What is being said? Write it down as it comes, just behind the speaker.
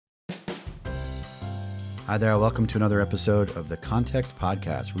Hi there, welcome to another episode of the Context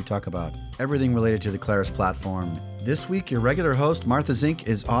Podcast, where we talk about everything related to the Claris platform. This week, your regular host, Martha Zink,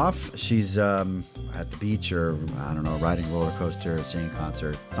 is off. She's at the beach or, I don't know, riding a roller coaster, seeing a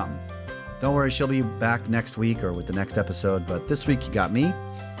concert, something. Don't worry, she'll be back next week or with the next episode, but this week you got me.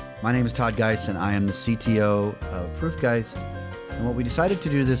 My name is Todd Geist, and I am the CTO of Proofgeist. And what we decided to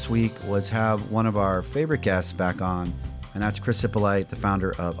do this week was have one of our favorite guests back on, and that's Chris Hippolyte, the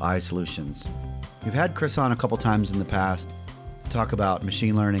founder of iSolutions. We've had Chris on a couple times in the past to talk about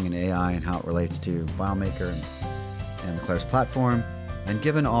machine learning and AI and how it relates to FileMaker and the Claris platform. And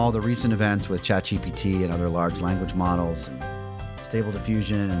given all the recent events with ChatGPT and other large language models and Stable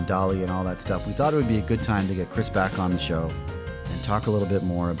Diffusion and DALL-E and all that stuff, we thought it would be a good time to get Chris back on the show and talk a little bit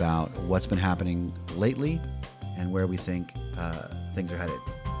more about what's been happening lately and where we think things are headed.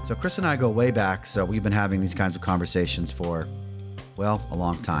 So Chris and I go way back, so we've been having these kinds of conversations for, well, a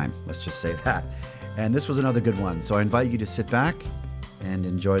long time. Let's just say that. And this was another good one. So I invite you to sit back and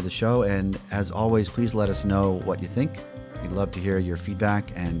enjoy the show. And as always, please let us know what you think. We'd love to hear your feedback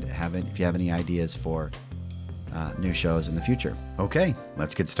and if you have any ideas for new shows in the future. Okay,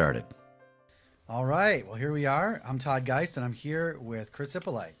 let's get started. All right. Well, here we are. I'm Todd Geist, and I'm here with Chris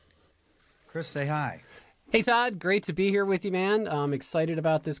Hippolyte. Chris, say hi. Hey, Todd. Great to be here with you, man. I'm excited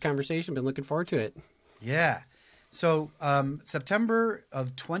about this conversation. Been looking forward to it. Yeah. So September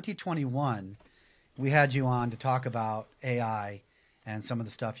of 2021, we had you on to talk about AI and some of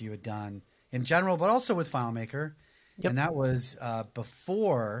the stuff you had done in general, but also with FileMaker. Yep. And that was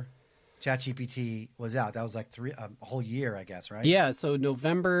before ChatGPT was out. That was like a whole year, I guess, right? Yeah. So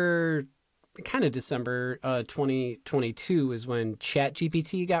November, kind of December 2022 is when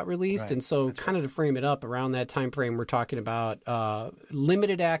ChatGPT got released. Right. And so That's kind of to frame it up, around that time frame, we're talking about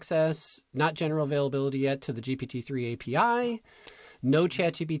limited access, not general availability yet to the GPT-3 API. No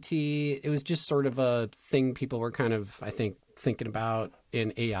ChatGPT. It was just sort of a thing people were kind of, I think, thinking about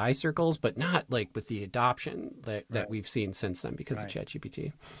in AI circles, but not like with the adoption that we've seen since then because of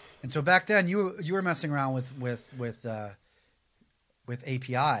ChatGPT. And so back then, you were messing around with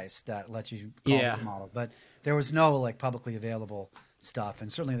APIs that let you call these models, but there was no like publicly available stuff,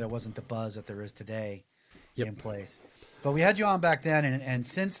 and certainly there wasn't the buzz that there is today in place. But we had you on back then, and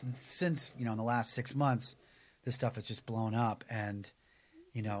since in the last 6 months, this stuff has just blown up, and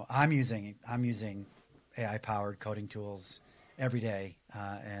I'm using AI powered coding tools every day,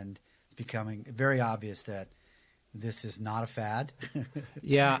 and it's becoming very obvious that this is not a fad.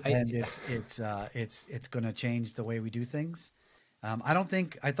 Yeah, and it's going to change the way we do things.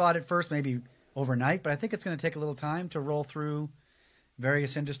 I thought at first maybe overnight, but I think it's going to take a little time to roll through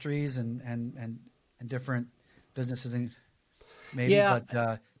various industries and different businesses, and maybe,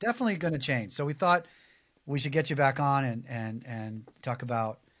 but definitely going to change. So we thought we should get you back on and talk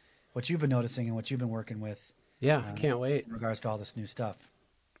about what you've been noticing and what you've been working with. Yeah, can't wait. In regards to all this new stuff.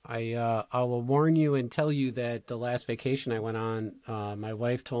 I will warn you and tell you that the last vacation I went on, my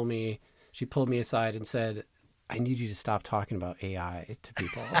wife told me, she pulled me aside and said, I need you to stop talking about AI to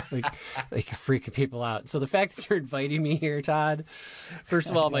people. like you're freaking people out. So the fact that you're inviting me here, Todd, first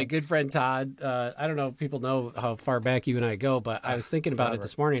of all, my good friend Todd, I don't know if people know how far back you and I go, but I was thinking about it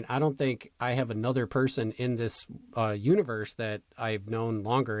this morning. I don't think I have another person in this universe that I've known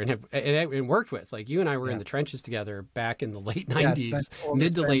longer and worked with. Like you and I were in the trenches together back in the late 90s,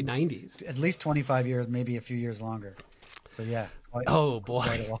 mid to late 90s. At least 25 years, maybe a few years longer. So yeah. Oh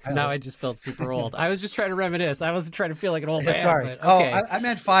boy! Now I just felt super old. I was just trying to reminisce. I wasn't trying to feel like an old man. Sorry. But okay. I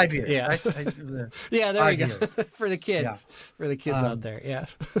meant 5 years. Yeah. Right? Yeah. There we go. For the kids. For the kids out there.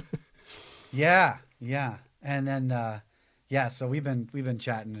 Yeah. Yeah. And then so we've been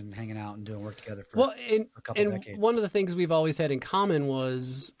chatting and hanging out and doing work together for a couple of decades. One of the things we've always had in common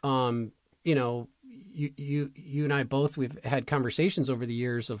was you and I both, we've had conversations over the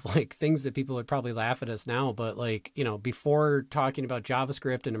years of like things that people would probably laugh at us now, but like, before talking about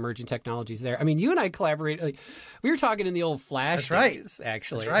JavaScript and emerging technologies there, I mean, you and I collaborate, like we were talking in the old Flash days,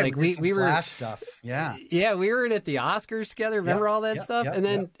 actually. That's right. Like we were Flash stuff. Yeah. Yeah. We were at the Oscars together. Remember all that stuff? And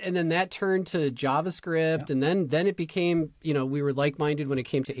then that turned to JavaScript. And then it became, we were like-minded when it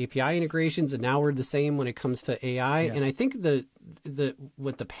came to API integrations, and now we're the same when it comes to AI. Yeah. And I think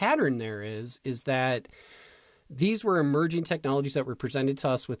what the pattern there is that these were emerging technologies that were presented to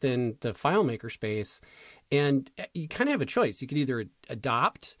us within the FileMaker space. And you kind of have a choice. You could either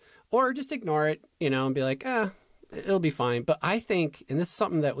adopt or just ignore it, and be like, it'll be fine. But I think, and this is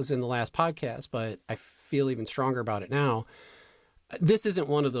something that was in the last podcast, but I feel even stronger about it now, this isn't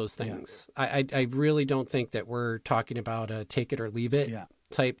one of those things. Yeah. I really don't think that we're talking about a take it or leave it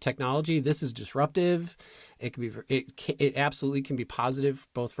type technology. This is disruptive. It can be, it absolutely can be positive,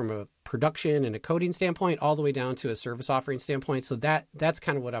 both from a production and a coding standpoint, all the way down to a service offering standpoint. So that's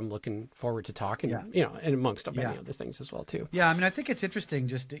kind of what I'm looking forward to talking, and amongst many other things as well too. Yeah, I mean, I think it's interesting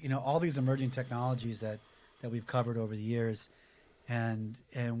just, all these emerging technologies that we've covered over the years, and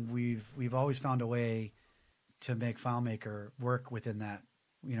we've always found a way to make FileMaker work within that,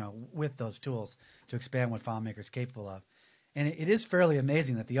 with those tools to expand what FileMaker is capable of. And it is fairly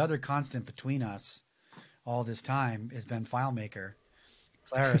amazing that the other constant between us all this time has been FileMaker,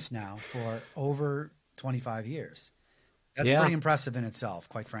 Claris now, for over 25 years. That's pretty impressive in itself,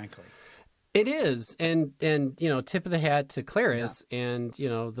 quite frankly. It is. And tip of the hat to Claris, and,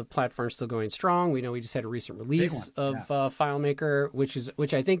 the platform's still going strong. We know we just had a recent release of FileMaker,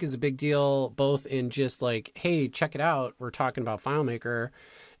 which I think is a big deal, both in just like, hey, check it out, we're talking about FileMaker,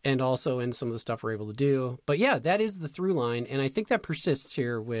 and also in some of the stuff we're able to do. But yeah, that is the through line, and I think that persists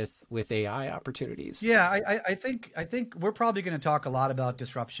here with AI opportunities. Yeah, I think we're probably going to talk a lot about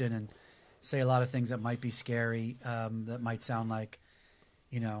disruption and say a lot of things that might be scary, that might sound like,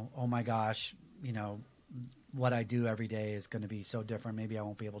 oh my gosh, what I do every day is going to be so different. Maybe I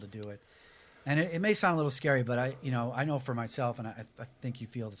won't be able to do it. And it may sound a little scary, but I know for myself, and I think you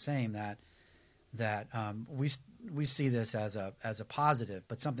feel the same, that we see this as a positive,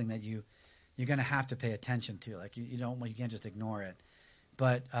 but something that you're going to have to pay attention to. Like you can't just ignore it.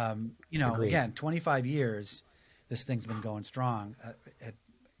 But Agreed. Again, 25 years, this thing's been going strong.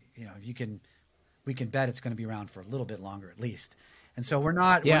 We can bet it's going to be around for a little bit longer at least. And so we're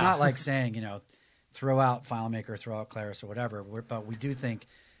not like saying throw out FileMaker, throw out Claris or whatever. But we do think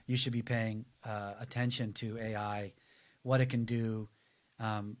you should be paying attention to AI, what it can do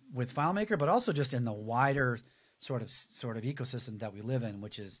with FileMaker, but also just in the wider sort of ecosystem that we live in,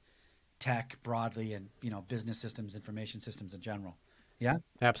 which is tech broadly and business systems, information systems in general. Yeah,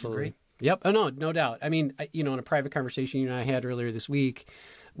 absolutely. Yep. Oh, no doubt. I mean, in a private conversation you and I had earlier this week,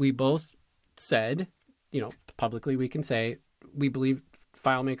 we both said, publicly we can say we believe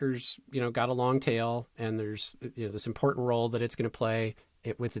FileMaker's got a long tail, and there's this important role that it's going to play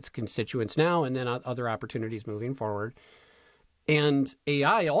with its constituents now, and then other opportunities moving forward. And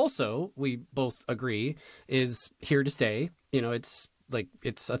AI also, we both agree, is here to stay. It's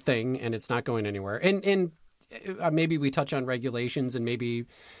a thing, and it's not going anywhere. And maybe we touch on regulations and maybe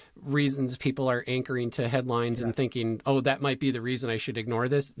reasons people are anchoring to headlines and thinking, oh, that might be the reason I should ignore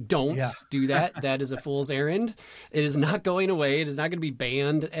this. Don't do that. That is a fool's errand. It is not going away. It is not going to be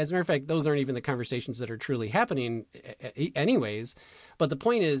banned. As a matter of fact, those aren't even the conversations that are truly happening anyways. But the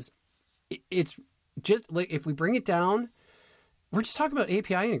point is, it's just like, if we bring it down, we're just talking about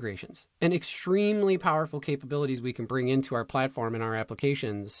API integrations and extremely powerful capabilities we can bring into our platform and our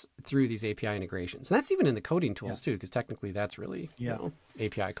applications through these API integrations. And that's even in the coding tools too, because technically that's really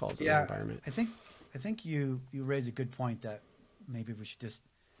API calls in the environment. I think you raise a good point that maybe we should just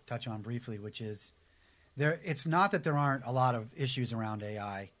touch on briefly, which is it's not that there aren't a lot of issues around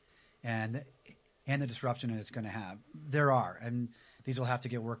AI and the disruption that it's going to have. There are, and these will have to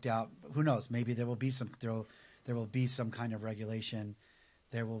get worked out. Who knows? Maybe there will be some kind of regulation.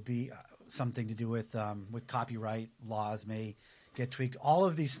 There will be something to do with copyright laws may get tweaked. All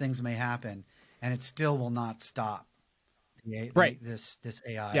of these things may happen, and it still will not stop this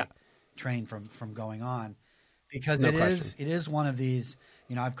AI train from going on, because it is one of these.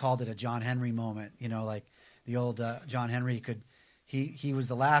 I've called it a John Henry moment. Like the old John Henry he was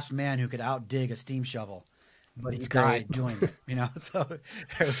the last man who could outdig a steam shovel. But he died doing it, So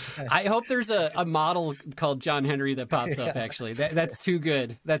I hope there's a model called John Henry that pops up. Actually, that's too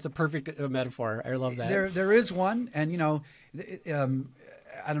good. That's a perfect metaphor. I love that. There is one, and I'm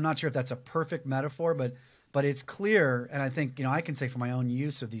not sure if that's a perfect metaphor, but it's clear. And I think I can say for my own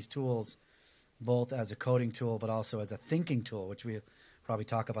use of these tools, both as a coding tool, but also as a thinking tool, which we probably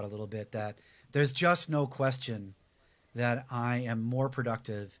talk about a little bit. That there's just no question that I am more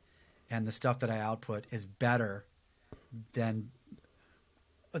productive, and the stuff that I output is better than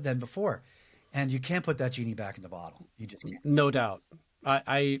before. And you can't put that genie back in the bottle. You just can't. No doubt.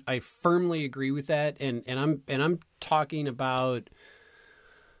 I firmly agree with that. And I'm talking about,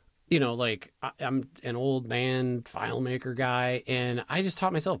 like I'm an old man FileMaker guy, and I just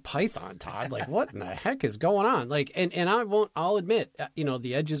taught myself Python, Todd. Like, what in the heck is going on? Like, and I'll admit,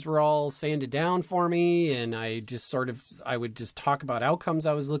 the edges were all sanded down for me, and I would just talk about outcomes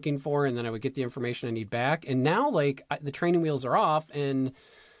I was looking for, and then I would get the information I need back. And now, the training wheels are off, and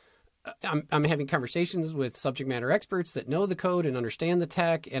I'm having conversations with subject matter experts that know the code and understand the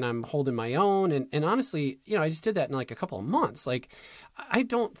tech, and I'm holding my own. And honestly, I just did that in like a couple of months. Like, I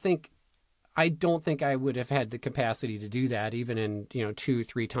don't think I don't think I would have had the capacity to do that even in,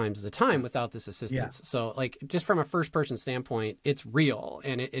 2-3 times the time without this assistance. Yeah. So like just from a first person standpoint, it's real,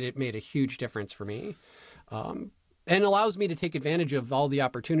 and it made a huge difference for me. And allows me to take advantage of all the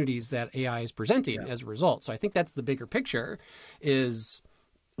opportunities that AI is presenting as a result. So I think that's the bigger picture is,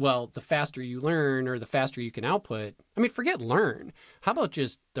 well, the faster you learn or the faster you can output. I mean, forget learn. How about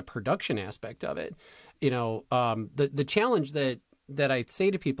just the production aspect of it? The challenge that I say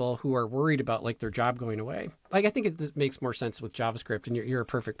to people who are worried about like their job going away, like I think this makes more sense with JavaScript, and you're a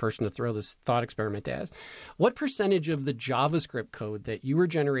perfect person to throw this thought experiment at. What percentage of the JavaScript code that you were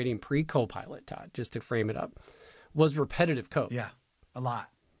generating pre-Copilot, Todd, just to frame it up, was repetitive code? Yeah, a lot.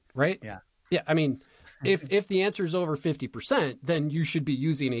 Right? Yeah. Yeah, I mean, if the answer is over 50%, then you should be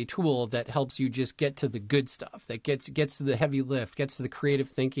using a tool that helps you just get to the good stuff, that gets to the heavy lift, gets to the creative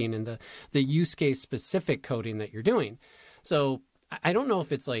thinking and the use case specific coding that you're doing. So I don't know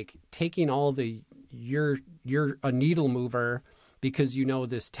if it's like taking all you're a needle mover because you know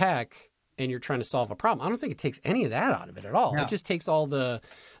this tech and you're trying to solve a problem. I don't think it takes any of that out of it at all. No. It just takes all the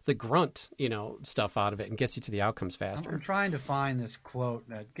grunt, stuff out of it and gets you to the outcomes faster. I'm trying to find this quote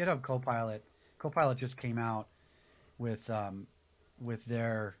that GitHub Copilot just came out with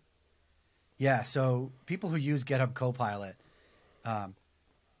their, so people who use GitHub Copilot,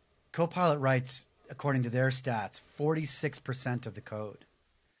 Copilot writes, according to their stats, 46% of the code.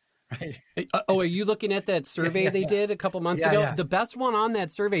 Right. Are you looking at that survey they did a couple months ago? Yeah. The best one on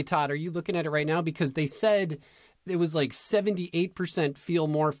that survey, Todd, are you looking at it right now? Because they said it was like 78% feel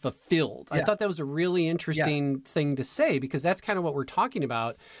more fulfilled. I thought that was a really interesting thing to say, because that's kind of what we're talking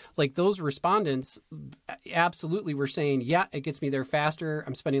about. Like those respondents absolutely were saying, it gets me there faster.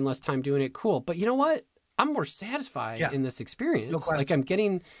 I'm spending less time doing it. Cool. But you know what? I'm more satisfied in this experience. No question. Like I'm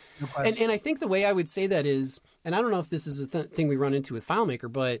getting, and I think the way I would say that is, and I don't know if this is a thing we run into with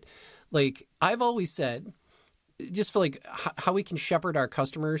FileMaker, but like I've always said, just for like how we can shepherd our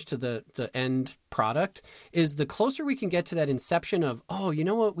customers to the end product is the closer we can get to that inception of, you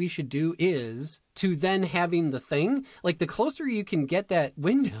know what we should do is, to then having the thing, like the closer you can get that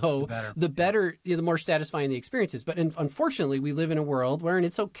window, the better, the more satisfying the experience is. But unfortunately, we live in a world where, and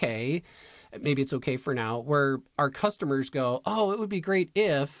it's okay, maybe it's okay for now, where our customers go, it would be great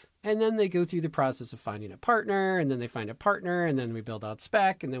if, and then they go through the process of finding a partner, and then they find a partner, and then we build out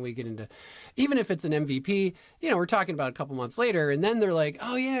spec, and then we get into, even if it's an MVP, we're talking about a couple months later, and then they're like,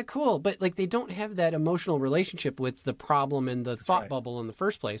 oh yeah, cool. But like they don't have that emotional relationship with the problem and the thought bubble in the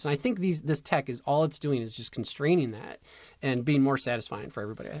first place. And I think this tech is all it's doing is just constraining that and being more satisfying for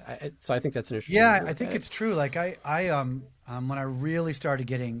everybody. So I think that's an interesting. Yeah, I think it's true. Like I when I really started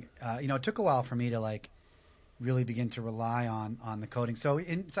getting, it took a while for me to like really begin to rely on the coding. So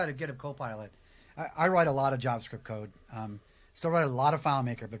inside of GitHub Copilot, I write a lot of JavaScript code. Still write a lot of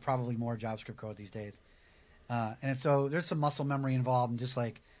FileMaker, but probably more JavaScript code these days. And so there's some muscle memory involved, and just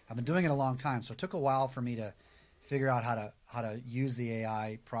like I've been doing it a long time. So it took a while for me to figure out how to use the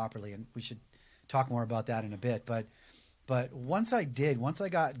AI properly, and we should talk more about that in a bit. But once I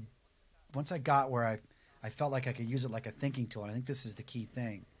got where I felt like I could use it like a thinking tool, and I think this is the key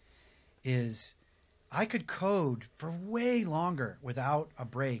thing, is I could code for way longer without a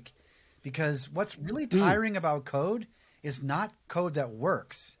break, because what's really tiring about code is not code that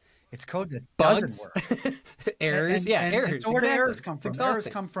works. It's code that doesn't work. Errors. Errors. So where do errors come from? Errors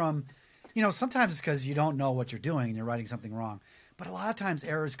come from, sometimes it's because you don't know what you're doing and you're writing something wrong. But a lot of times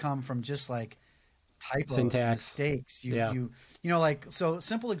errors come from just like typos, syntax, mistakes. So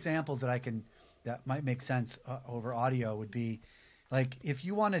simple examples that might make sense over audio would be like if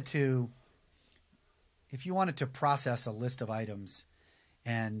you wanted to process a list of items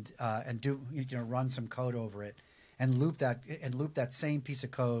and do run some code over it and loop that same piece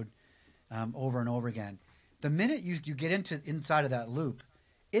of code over and over again. The minute you get inside of that loop,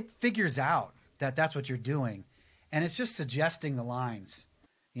 it figures out that that's what you're doing, and it's just suggesting the lines,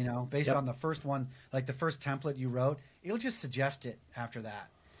 based on the first one, like the first template you wrote, it'll just suggest it after that.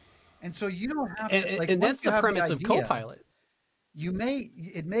 And so you don't have to, and that's the premise of Copilot.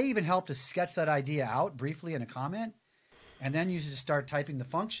 It may even help to sketch that idea out briefly in a comment, and then you just start typing the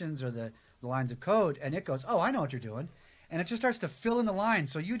functions or the lines of code, and it goes, I know what you're doing, and it just starts to fill in the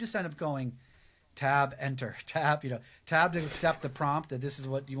lines. So you just end up going tab, enter, tab, tab to accept the prompt that this is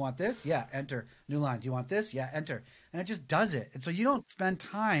what you want. This, enter, new line. Do you want this? Enter, and it just does it. And so you don't spend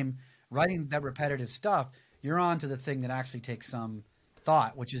time writing that repetitive stuff. You're on to the thing that actually takes some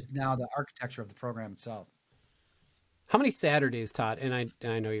thought, which is now the architecture of the program itself. How many Saturdays, Todd, and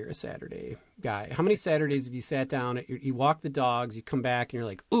I know you're a Saturday guy, how many Saturdays have you sat down, you walk the dogs, you come back, and you're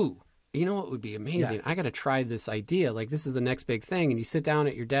like, ooh, you know what would be amazing? I got to try this idea. Like, this is the next big thing. And you sit down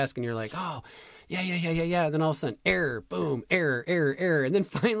at your desk and you're like, oh, yeah. And then all of a sudden, error, boom, error. And then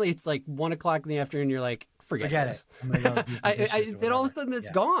finally it's like 1 o'clock in the afternoon. And you're like, forget this. Then all of a sudden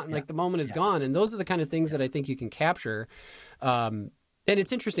it's gone. Like the moment is gone. And those are the kind of things that I think you can capture. And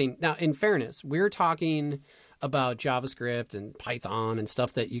it's interesting. Now, in fairness, we're talking about JavaScript and Python and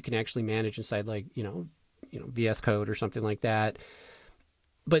stuff that you can actually manage inside, like, VS Code or something like that.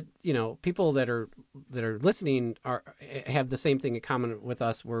 But, people that are listening have the same thing in common with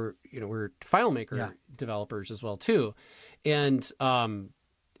us. We're FileMaker developers as well too. And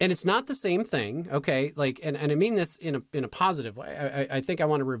it's not the same thing. Okay. Like, and I mean this in a positive way. I think I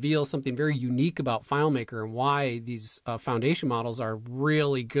want to reveal something very unique about FileMaker and why these foundation models are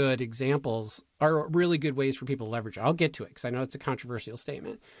really good examples, are really good ways for people to leverage it. I'll get to it because I know it's a controversial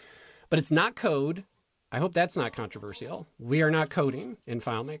statement, but it's not code. I hope that's not controversial. We are not coding in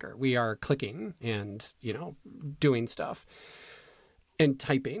FileMaker. We are clicking and, doing stuff and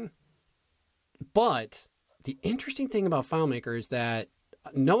typing. But the interesting thing about FileMaker is that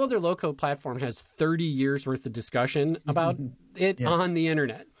no other low-code platform has 30 years worth of discussion about it on the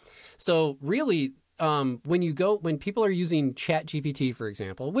internet. So really, when people are using ChatGPT, for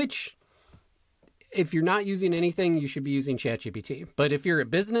example, which if you're not using anything, you should be using ChatGPT. But if you're a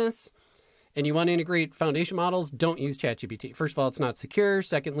business and you want to integrate foundation models, don't use ChatGPT. First of all, it's not secure.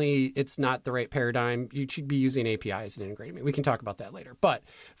 Secondly, it's not the right paradigm. You should be using APIs and integrating it. We can talk about that later. But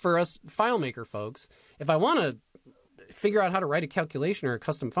for us FileMaker folks, if I want to figure out how to write a calculation or a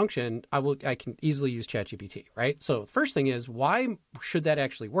custom function, I can easily use ChatGPT, right? So the first thing is, why should that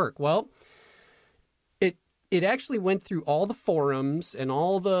actually work? Well, it actually went through all the forums and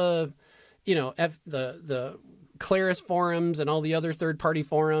all the, the Claris forums and all the other third-party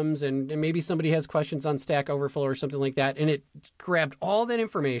forums, and maybe somebody has questions on Stack Overflow or something like that, and it grabbed all that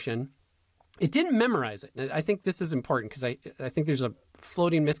information. It didn't memorize it. And I think this is important because I think there's a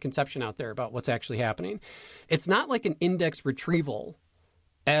floating misconception out there about what's actually happening. It's not like an index retrieval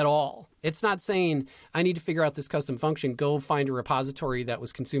at all. It's not saying, I need to figure out this custom function, go find a repository that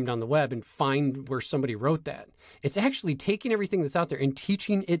was consumed on the web and find where somebody wrote that. It's actually taking everything that's out there and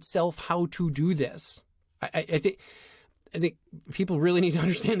teaching itself how to do this. I think people really need to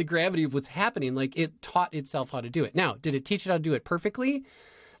understand the gravity of what's happening. Like, it taught itself how to do it. Now, did it teach it how to do it perfectly?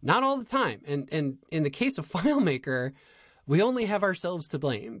 Not all the time. And in the case of FileMaker, we only have ourselves to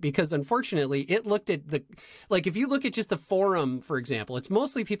blame because unfortunately it looked at if you look at just the forum, for example, it's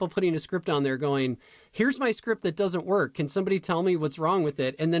mostly people putting a script on there going, here's my script that doesn't work. Can somebody tell me what's wrong with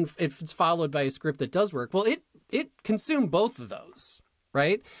it? And then if it's followed by a script that does work, well, it consumed both of those.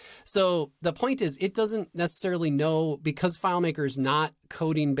 Right? So the point is, it doesn't necessarily know, because FileMaker is not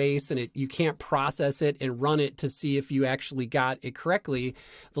coding based and you can't process it and run it to see if you actually got it correctly.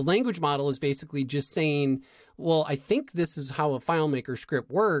 The language model is basically just saying, well, I think this is how a FileMaker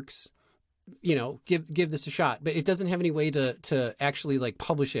script works. Give this a shot, but it doesn't have any way to actually like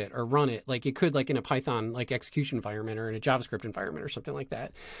publish it or run it like it could, like in a Python like execution environment or in a JavaScript environment or something like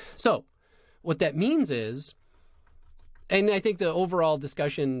that. So what that means is, and I think the overall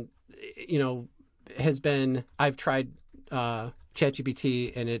discussion, has been, I've tried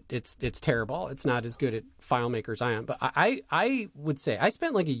ChatGPT and it's terrible. It's not as good at FileMaker as I am. But I would say I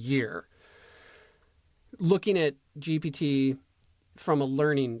spent like a year looking at GPT from a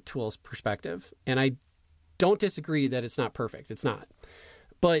learning tools perspective. And I don't disagree that it's not perfect. It's not.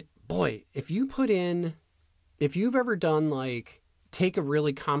 But boy, if you've ever done like, take a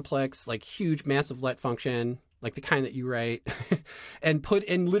really complex, like huge, massive let function, like the kind that you write, and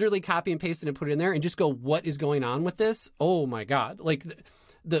literally copy and paste it and put it in there and just go, what is going on with this? Oh my God. Like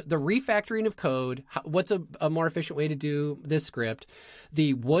the refactoring of code, what's a more efficient way to do this script?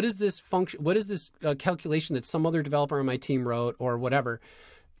 What is this function? What is this calculation that some other developer on my team wrote or whatever?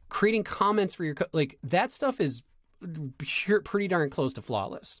 Creating comments for your code, like that stuff is pretty darn close to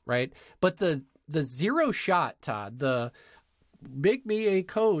flawless, right? But the zero shot, Todd, the make me a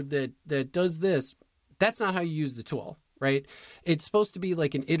code that does this, that's not how you use the tool, right? It's supposed to be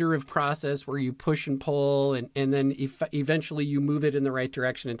like an iterative process where you push and pull and then eventually you move it in the right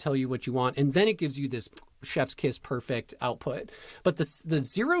direction and tell you what you want. And then it gives you this chef's kiss perfect output. But the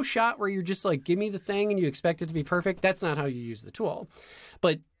zero shot where you're just like, give me the thing and you expect it to be perfect, that's not how you use the tool.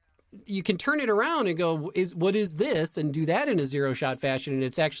 But you can turn it around and go, what is this? And do that in a zero shot fashion. And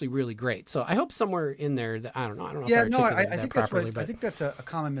it's actually really great. So I hope somewhere in there that, I don't know if I articulated that properly. I think that's a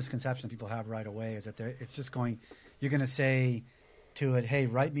common misconception that people have right away, is that it's just going, you're going to say to it, hey,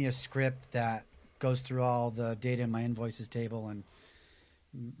 write me a script that goes through all the data in my invoices table and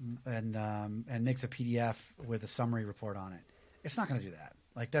makes a PDF with a summary report on it. It's not going to do that.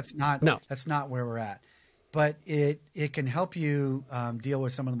 Like that's No. not where we're at. But it can help you deal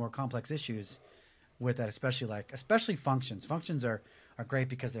with some of the more complex issues with that, especially functions. Functions are great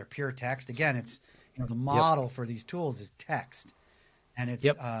because they're pure text. Again, it's the model for these tools is text, and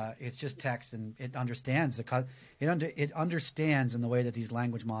it's just text, and it understands it understands in the way that these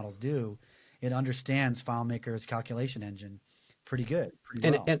language models do. It understands FileMaker's calculation engine pretty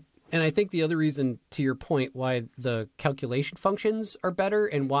well. And I think the other reason, to your point, why the calculation functions are better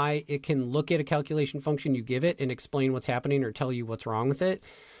and why it can look at a calculation function you give it and explain what's happening or tell you what's wrong with it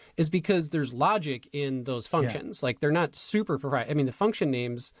is because there's logic in those functions. Like they're not super proprietary. I mean, the function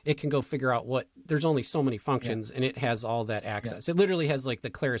names, it can go figure out there's only so many functions and it has all that access. It literally has like the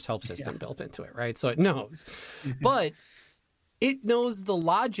Claris help system built into it, right? So it knows. But it knows the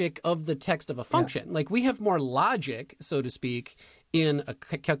logic of the text of a function. Like we have more logic, so to speak, in a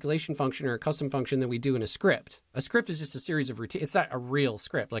calculation function or a custom function than we do in a script. A script is just a series of routines. It's not a real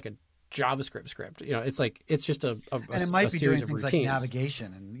script, like a JavaScript script. It's just a and it might be series doing of things routines. like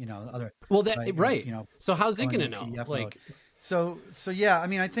navigation and other. Well, right. So how's it going to know? Like, so yeah. I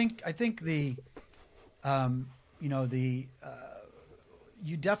mean, I think the,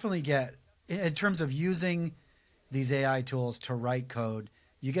 you definitely get in terms of using these AI tools to write code.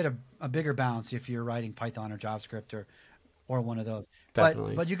 You get a bigger bounce if you're writing Python or JavaScript or one of those.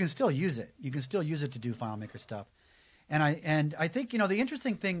 Definitely. But you can still use it. You can still use it to do FileMaker stuff. And I think the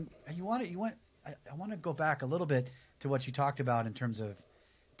interesting thing I want to go back a little bit to what you talked about in terms of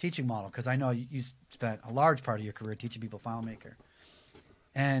teaching model, because I know you spent a large part of your career teaching people FileMaker,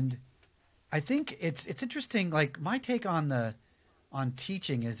 and I think it's interesting. Like my take on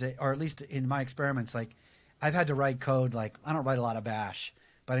teaching is that, or at least in my experiments, like I've had to write code. Like I don't write a lot of Bash,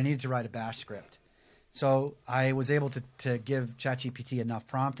 but I needed to write a Bash script. So I was able to give ChatGPT enough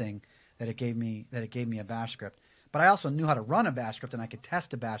prompting that it gave me a Bash script. But I also knew how to run a Bash script, and I could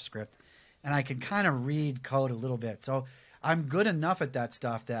test a Bash script, and I could kind of read code a little bit. So I'm good enough at that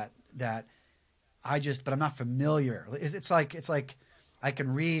stuff that but I'm not familiar. It's like I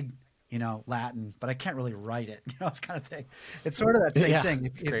can read Latin, but I can't really write it. It's kind of thing. It's sort of that same thing.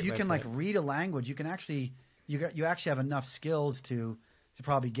 If you can like read a language, you can actually you actually have enough skills to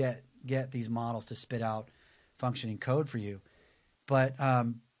probably get these models to spit out functioning code for you. But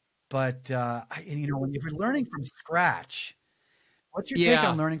if you're learning from scratch, what's your take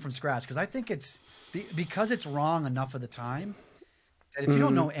on learning from scratch? Because I think it's because it's wrong enough of the time that if you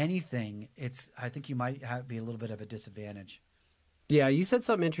don't know anything, I think you might be a little bit of a disadvantage. Yeah, you said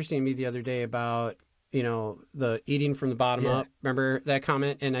something interesting to me the other day about the eating from the bottom up. Remember that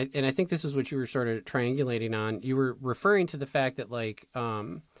comment? And I think this is what you were sort of triangulating on. You were referring to the fact that like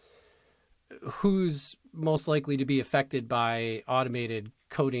who's most likely to be affected by automated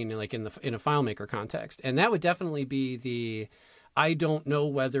coding, like in a FileMaker context, and that would definitely be I don't know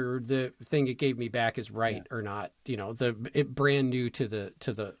whether the thing it gave me back is right or not. It brand new to the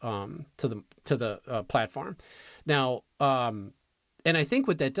platform. Now, and I think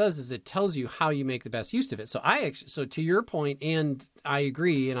what that does is it tells you how you make the best use of it. So to your point, and I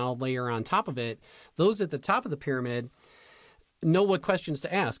agree, and I'll layer on top of it, those at the top of the pyramid know what questions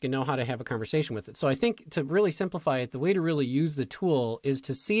to ask and know how to have a conversation with it. So I think to really simplify it, the way to really use the tool is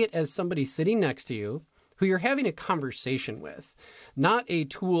to see it as somebody sitting next to you who you're having a conversation with, not a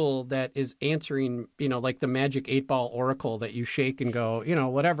tool that is answering, like the magic 8-ball oracle that you shake and go,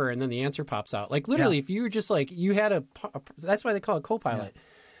 whatever, and then the answer pops out. Like literally, if you were just like, you had that's why they call it Copilot. Yeah.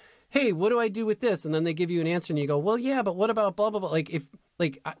 Hey, what do I do with this? And then they give you an answer and you go, well, yeah, but what about blah, blah, blah. If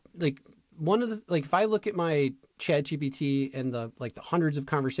I look at my ChatGPT and the hundreds of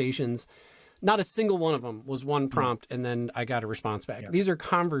conversations, not a single one of them was one prompt and then I got a response back. These are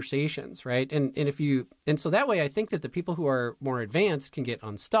conversations, right? And so that way I think that the people who are more advanced can get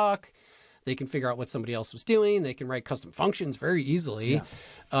unstuck. They can figure out what somebody else was doing. They can write custom functions very easily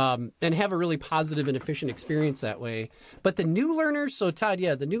and have a really positive and efficient experience that way. But the new learners, so Todd,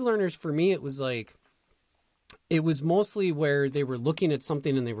 the new learners for me, it was mostly where they were looking at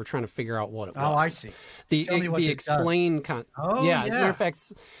something and they were trying to figure out what it was. Oh, I see. The explain as a matter of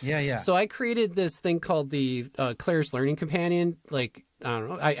fact. Yeah. So I created this thing called the Claris Learning Companion. Like, I don't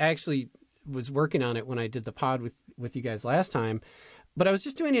know. I actually was working on it when I did the pod with you guys last time, but I was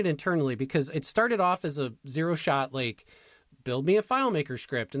just doing it internally because it started off as a zero shot, like build me a FileMaker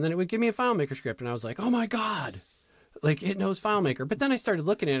script. And then it would give me a FileMaker script. And I was like, oh my God. Like it knows FileMaker. But then I started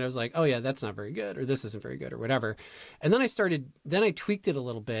looking at it. I was like, oh yeah, that's not very good, or this isn't very good, or whatever. And then I tweaked it a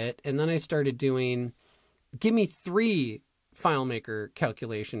little bit. And then I started doing, give me 3 FileMaker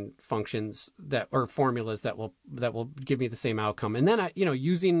calculation functions or formulas that will give me the same outcome. And then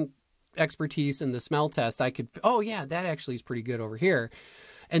using expertise in the smell test, I could, oh yeah, that actually is pretty good over here.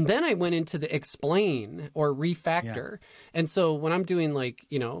 And then I went into the explain or refactor. And so when I'm doing like,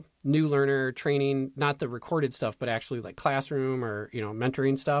 new learner training, not the recorded stuff, but actually like classroom or,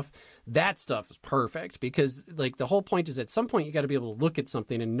 mentoring stuff, that stuff is perfect because like the whole point is at some point you got to be able to look at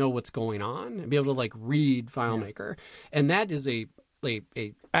something and know what's going on and be able to like read FileMaker. And that is a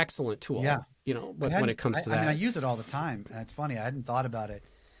excellent tool, when it comes to that. I mean, I use it all the time. And it's funny. I hadn't thought about it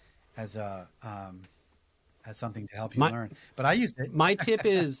as something to help you learn, but I used it. My tip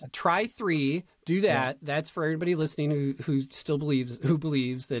is try 3, do that. Yeah. That's for everybody listening who still believes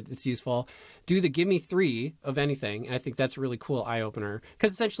that it's useful. Do the give me 3 of anything. And I think that's a really cool eye opener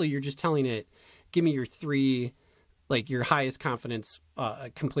because essentially you're just telling it, give me your 3, like your highest confidence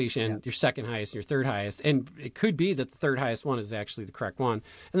completion, your second highest, and your third highest. And it could be that the third highest one is actually the correct one.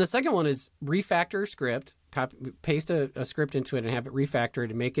 And the second one is refactor script. Paste a script into it and have it refactored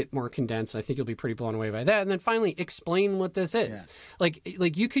and make it more condensed. I think you'll be pretty blown away by that. And then finally, explain what this is. Yeah.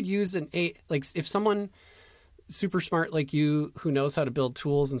 Like you could use if someone super smart like you who knows how to build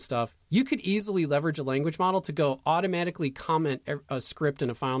tools and stuff, you could easily leverage a language model to go automatically comment a script in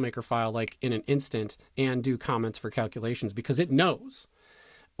a FileMaker file like in an instant and do comments for calculations because it knows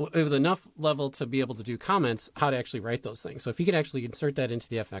with enough level to be able to do comments, how to actually write those things. So if you could actually insert that into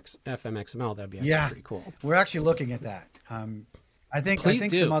the FMXML, that'd be pretty cool. We're actually looking at that. I think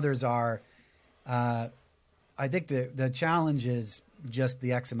some others are. I think the challenge is just the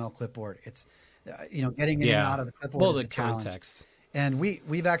XML clipboard. It's getting in and out of the clipboard. Well, is the context. And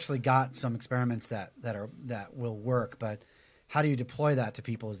we've actually got some experiments that will work, but how do you deploy that to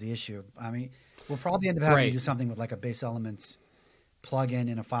people is the issue. I mean, we'll probably end up having to do something with like a base elements plugin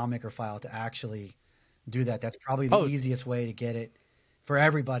in a FileMaker file to actually do that. That's probably the easiest way to get it for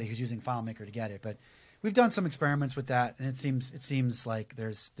everybody who's using FileMaker to get it. But we've done some experiments with that, and it seems like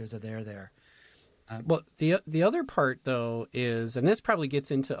there's a there. Well, the other part though is, and this probably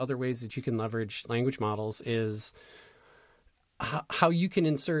gets into other ways that you can leverage language models, is how you can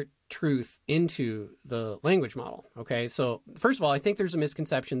insert truth into the language model. Okay. So first of all, I think there's a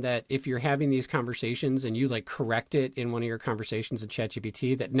misconception that if you're having these conversations and you like correct it in one of your conversations in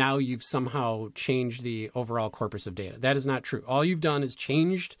ChatGPT, that now you've somehow changed the overall corpus of data. That is not true. All you've done is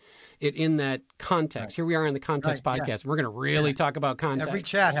changed it in that context. Right. Here we are in the context podcast. Yeah. And we're going to really talk about context. Every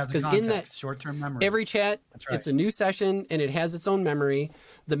chat has a context, in that short-term memory. Every chat, it's a new session and it has its own memory.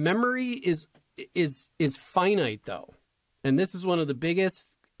 The memory is finite though. And this is one of the biggest,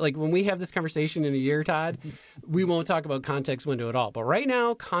 like when we have this conversation in a year, Todd, we won't talk about context window at all. But right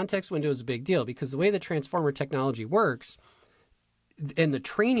now, context window is a big deal because the way the transformer technology works and the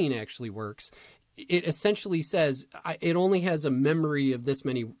training actually works, it essentially says it only has a memory of this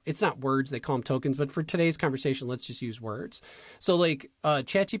many. It's not words, they call them tokens, but for today's conversation, let's just use words. So like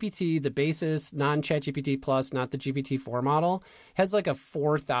ChatGPT, the basis, non-ChatGPT plus, not the GPT-4 model, has like a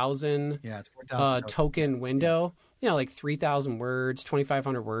 4,000 token window. Yeah. Like 3,000 words,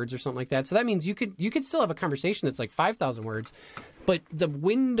 2,500 words or something like that. So that means you could still have a conversation that's like 5,000 words, but the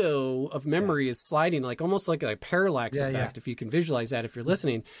window of memory is sliding like almost like a parallax effect, if you can visualize that if you're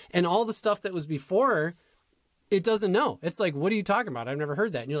listening. And all the stuff that was before, it doesn't know. It's like, what are you talking about? I've never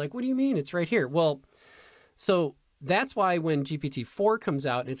heard that. And you're like, what do you mean? It's right here. Well, so that's why when GPT-4 comes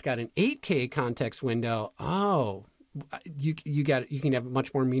out and it's got an 8K context window, you can have a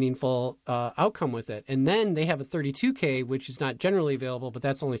much more meaningful outcome with it. And then they have a 32K, which is not generally available, but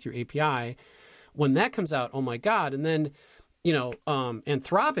that's only through API. When that comes out, oh my God. And then,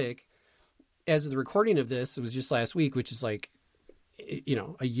 Anthropic, as of the recording of this, it was just last week, which is like,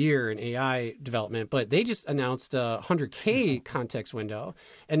 a year in AI development, but they just announced a 100K context window.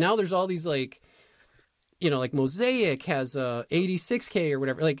 And now there's all these like Mosaic has a 86K or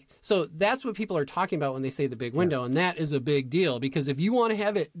whatever. Like, so that's what people are talking about when they say the big window. And that is a big deal because if you want to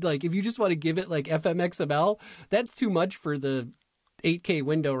have it, like, if you just want to give it like FMXML, that's too much for the 8K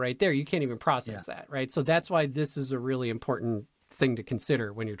window right there. You can't even process that. Right. So that's why this is a really important thing to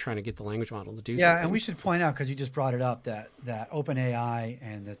consider when you're trying to get the language model to do something. Yeah. And we should point out, because you just brought it up, that OpenAI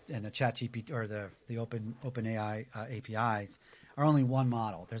and the ChatGPT or the OpenAI APIs are only one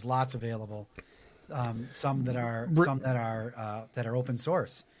model. There's lots available. Some that are open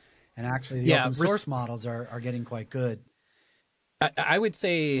source, and actually the open source models are getting quite good. I would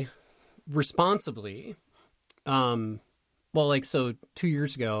say responsibly. So 2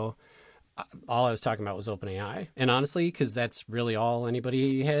 years ago, all I was talking about was OpenAI, and honestly, because that's really all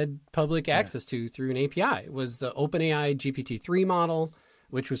anybody had public access to through an API, was the OpenAI GPT-3 model,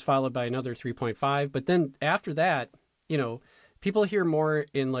 which was followed by another 3.5. But then after that, people hear more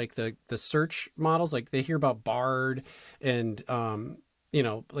in like the search models, like they hear about Bard and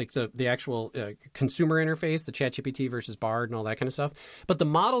like the actual consumer interface, the ChatGPT versus Bard and all that kind of stuff. But the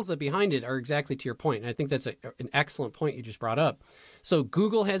models that behind it are exactly to your point. And I think that's an excellent point you just brought up. So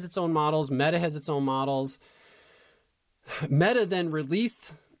Google has its own models. Meta has its own models. Meta then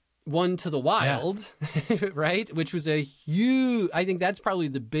released one to the wild, right? Which was a huge, I think that's probably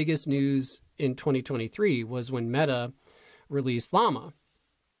the biggest news in 2023 was when Meta released Llama.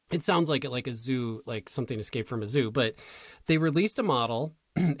 It sounds like a zoo, like something escaped from a zoo, but they released a model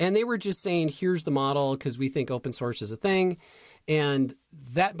and they were just saying, here's the model because we think open source is a thing. And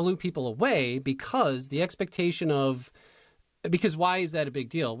that blew people away because the expectation of, because why is that a big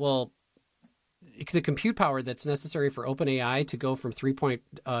deal? Well, the compute power that's necessary for OpenAI to go from GPT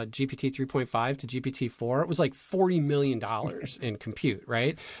 3.5 to GPT-4, it was like $40 million in compute,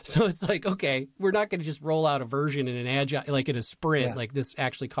 right? So it's like, okay, we're not going to just roll out a version in an agile, like in a sprint, like this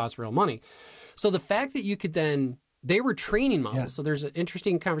actually costs real money. So the fact that you could then, they were training models. Yeah. So there's an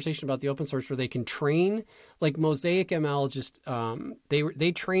interesting conversation about the open source where they can train, like Mosaic ML just,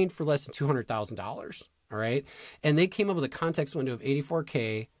 they trained for less than $200,000, all right? And they came up with a context window of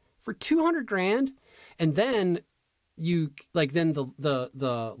 84K for $200,000, and then the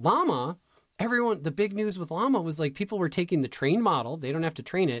Llama, everyone, the big news with Llama was like people were taking the trained model, they don't have to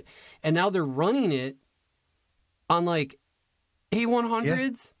train it, and now they're running it on like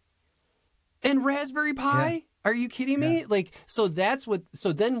A100s and Raspberry Pi. Yeah. Are you kidding me? Yeah. Like, so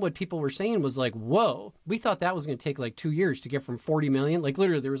then what people were saying was like, whoa, we thought that was going to take like 2 years to get from 40 million. Like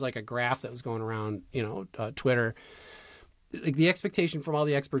literally there was like a graph that was going around, Twitter. Like the expectation from all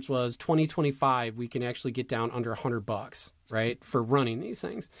the experts was 2025, we can actually get down under $100, right? For running these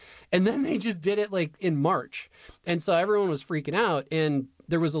things. And then they just did it like in March. And so everyone was freaking out. And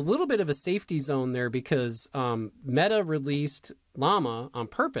there was a little bit of a safety zone there because Meta released Llama on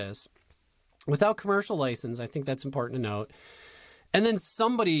purpose without commercial license. I think that's important to note. And then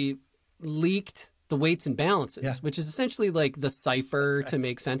somebody leaked the weights and balances, which is essentially like the cipher to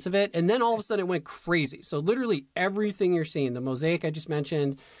make sense of it. And then all of a sudden it went crazy. So literally everything you're seeing, the Mosaic I just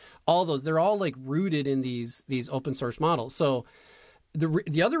mentioned, all those, they're all like rooted in these open source models. So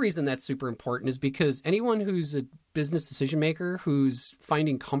the other reason that's super important is because anyone who's a business decision maker who's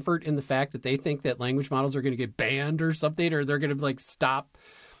finding comfort in the fact that they think that language models are going to get banned or something, or they're going to like stop,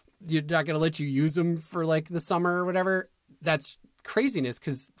 you're not going to let you use them for like the summer or whatever, that's craziness,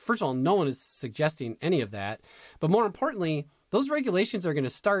 because first of all, no one is suggesting any of that. But more importantly, those regulations are going to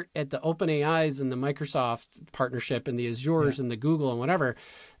start at the OpenAIs and the Microsoft partnership and the Azures and the Google and whatever.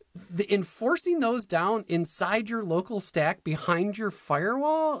 Enforcing those down inside your local stack behind your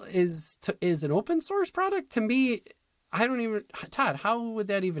firewall is an open source product. To me, Todd, how would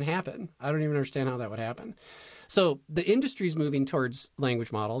that even happen? I don't even understand how that would happen. So the industry's moving towards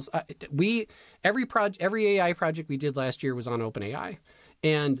language models. Every AI project we did last year was on OpenAI.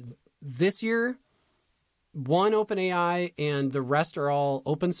 And this year, one OpenAI and the rest are all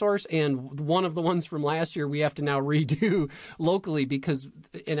open source. And one of the ones from last year we have to now redo locally because,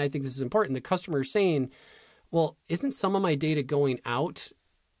 and I think this is important, the customer is saying, well, isn't some of my data going out,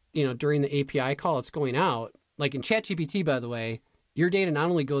 during the API call, it's going out. Like in ChatGPT, by the way, your data not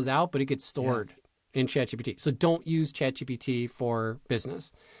only goes out, but it gets stored in ChatGPT. So don't use ChatGPT for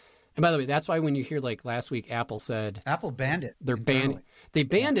business. And by the way, that's why when you hear like last week, Apple banned it. They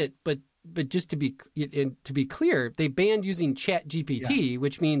banned it, but just to be clear, they banned using ChatGPT,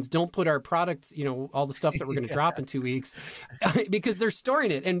 which means don't put our product, all the stuff that we're going to drop in 2 weeks, because they're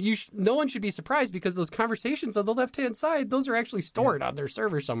storing it. And no one should be surprised because those conversations on the left-hand side, those are actually stored on their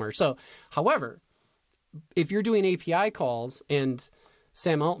server somewhere. So, however, if you're doing API calls, and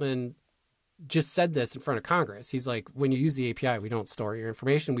Sam Altman just said this in front of Congress. He's like, when you use the API, we don't store your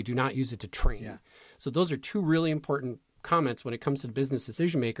information. We do not use it to train. Yeah. So those are two really important comments when it comes to business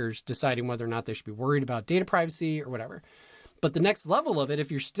decision makers deciding whether or not they should be worried about data privacy or whatever. But the next level of it, if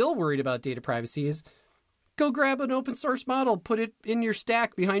you're still worried about data privacy, is go grab an open source model, put it in your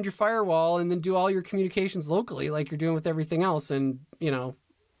stack behind your firewall, and then do all your communications locally like you're doing with everything else. And,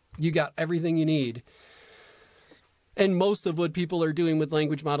 you got everything you need. And most of what people are doing with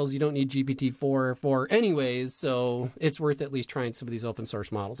language models, you don't need GPT-4 for anyways. So it's worth at least trying some of these open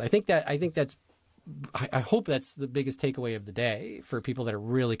source models. I hope that's the biggest takeaway of the day for people that are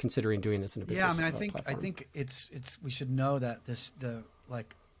really considering doing this in a business. Yeah, I think it's we should know that the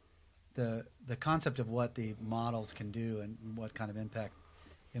concept of what the models can do and what kind of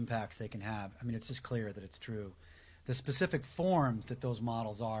impacts they can have. I mean, it's just clear that it's true. The specific forms that those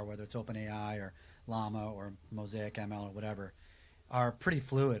models are, whether it's OpenAI or Llama or Mosaic ML or whatever, are pretty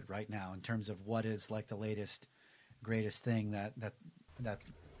fluid right now in terms of what is like the latest, greatest thing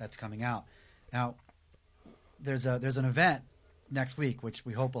that's coming out. Now, there's an event next week, which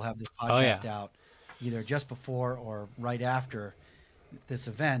we hope will have this podcast out either just before or right after this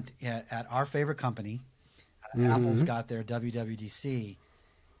event at our favorite company. Apple's got their WWDC,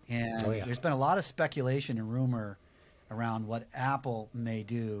 and there's been a lot of speculation and rumor around what Apple may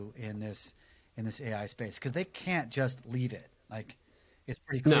do in this AI space, because they can't just leave it. Like, it's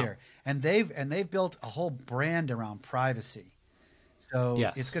pretty clear. No. And they've built a whole brand around privacy. So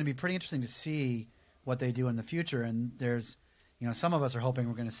it's going to be pretty interesting to see what they do in the future. And there's, some of us are hoping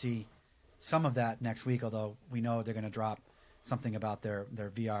we're going to see some of that next week, although we know they're going to drop something about their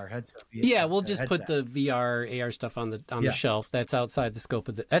VR headset. Yeah, we'll just put the VR AR stuff on the shelf. That's outside the scope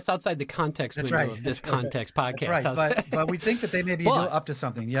of that's outside the context window of this context podcast. That's right. But we think that they may be up to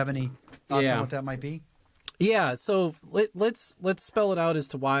something. Do you have any thoughts on what that might be? Yeah, so let's spell it out as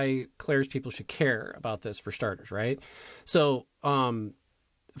to why Claire's people should care about this, for starters, right? So,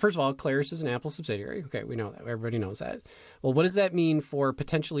 first of all, Claire's is an Apple subsidiary. Okay, we know that. Everybody knows that. Well, what does that mean for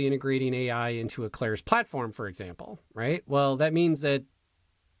potentially integrating AI into a Claire's platform, for example, right? Well, that means that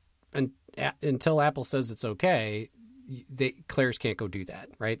until Apple says it's okay, Claire's can't go do that,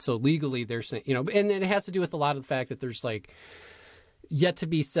 right? So legally, they're saying, and it has to do with a lot of the fact that there's like yet to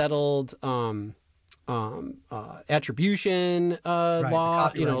be settled attribution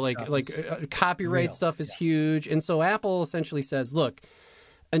law, copyright stuff is huge. And so Apple essentially says, look,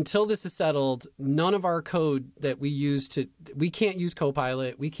 until this is settled, none of our code that we use we can't use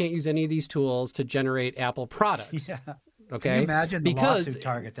Copilot. We can't use any of these tools to generate Apple products. Yeah. Okay. Can you imagine the lawsuit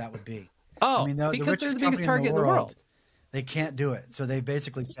target that would be? Oh, because they're the biggest target in the world. They can't do it. So they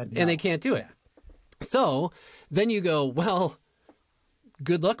basically said no. And they can't do it. So then you go, well,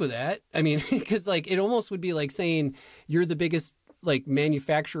 good luck with that. I mean, because it almost would be like saying you're the biggest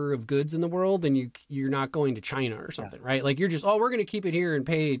manufacturer of goods in the world and you're not going to China or something, right? Like, you're just, we're going to keep it here and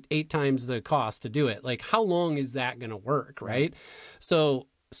pay 8 times the cost to do it. Like, how long is that going to work, right? So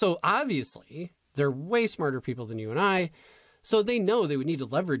obviously they're way smarter people than you and I. So they know they would need to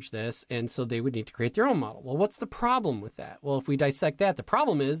leverage this, and so they would need to create their own model. Well, what's the problem with that? Well, if we dissect that, the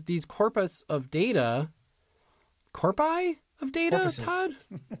problem is these corpus of data, corpus of data, Corpuses. Todd?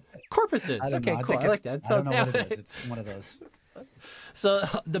 Corpuses. Okay, cool. I like that. I don't know what it is. It's one of those. So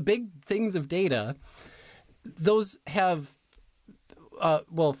the big things of data, those have,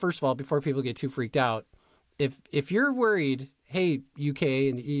 first of all, before people get too freaked out, if you're worried, hey, UK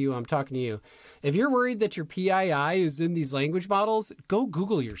and the EU, I'm talking to you. If you're worried that your PII is in these language models, go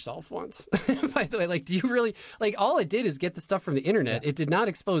Google yourself once. By the way, do you really, all it did is get the stuff from the internet. It did not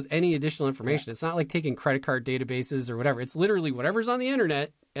expose any additional information. It's not like taking credit card databases or whatever. It's literally whatever's on the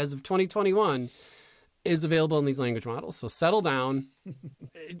internet as of 2021 is available in these language models. So settle down.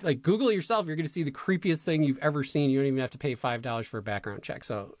 Google yourself. You're going to see the creepiest thing you've ever seen. You don't even have to pay $5 for a background check.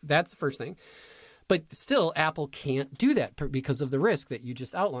 So that's the first thing. But still, Apple can't do that because of the risk that you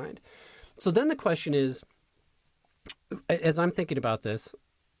just outlined. So then the question is, as I'm thinking about this,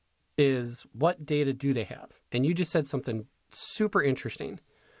 is what data do they have? And you just said something super interesting.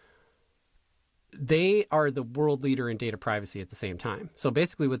 They are the world leader in data privacy at the same time. So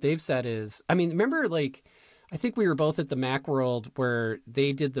basically what they've said is, remember, I think we were both at the Macworld where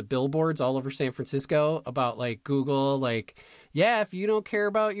they did the billboards all over San Francisco about Google, if you don't care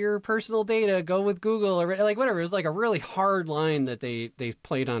about your personal data, go with Google, or whatever. It was a really hard line that they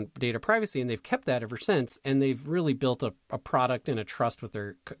played on data privacy, and they've kept that ever since. And they've really built a product and a trust with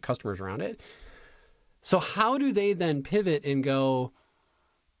their customers around it. So how do they then pivot and go,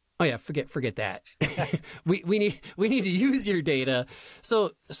 oh yeah, forget that. we need to use your data.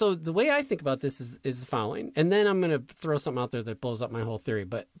 So the way I think about this is the following, and then I'm going to throw something out there that blows up my whole theory.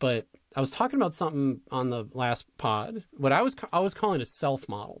 But I was talking about something on the last pod. What I was calling a self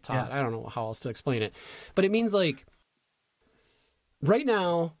model, Todd. Yeah. I don't know how else to explain it, but it means right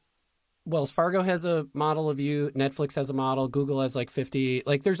now, Wells Fargo has a model of you, Netflix has a model, Google has 50.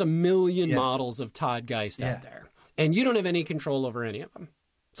 There's a million models of Todd Geist out there, and you don't have any control over any of them.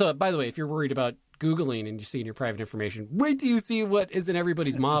 So, by the way, if you're worried about Googling and you're seeing your private information, wait till you see what is in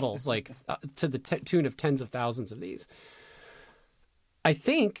everybody's models, to the tune of tens of thousands of these. I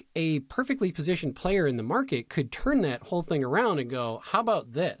think a perfectly positioned player in the market could turn that whole thing around and go, how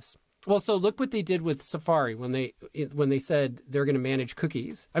about this? Well, so look what they did with Safari when they said they're going to manage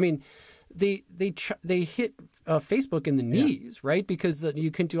cookies. They hit Facebook in the knees, right? Because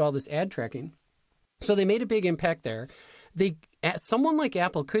you can do all this ad tracking. So they made a big impact there. Someone like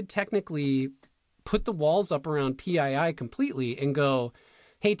Apple could technically put the walls up around PII completely and go,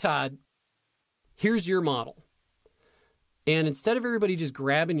 hey, Todd, here's your model. And instead of everybody just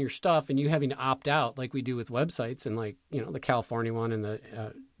grabbing your stuff and you having to opt out like we do with websites and the California one and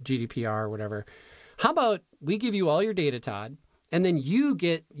the GDPR or whatever, how about we give you all your data, Todd, And then you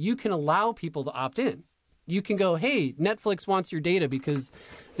can allow people to opt in. You can go, hey, Netflix wants your data because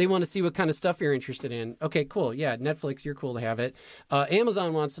they want to see what kind of stuff you're interested in. Okay, cool. Yeah, Netflix, you're cool to have it.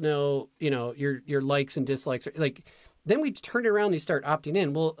 Amazon wants to know, your likes and dislikes. Like, then we turn it around and you start opting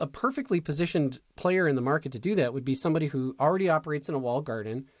in. Well, a perfectly positioned player in the market to do that would be somebody who already operates in a walled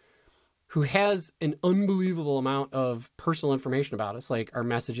garden, who has an unbelievable amount of personal information about us, like our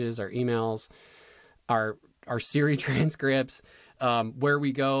messages, our emails, our Siri transcripts, where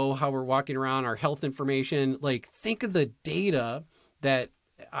we go, how we're walking around, our health information. Like, think of the data that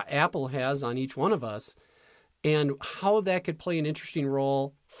Apple has on each one of us and how that could play an interesting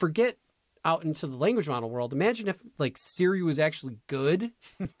role. Forget out into the language model world. Imagine if like Siri was actually good.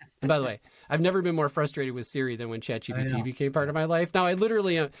 And by the way, I've never been more frustrated with Siri than when ChatGPT became part of my life. Now I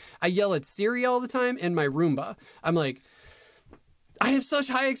literally, I yell at Siri all the time and my Roomba. I'm like, I have such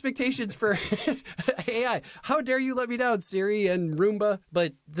high expectations for AI. How dare you let me down, Siri and Roomba?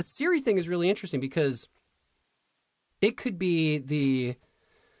 But the Siri thing is really interesting because it could be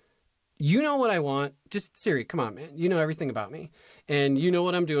you know what I want. Just Siri, come on, man. You know everything about me. And you know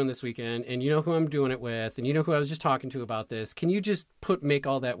what I'm doing this weekend. And you know who I'm doing it with. And you know who I was just talking to about this. Can you just make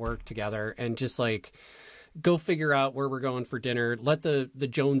all that work together and just like go figure out where we're going for dinner? Let the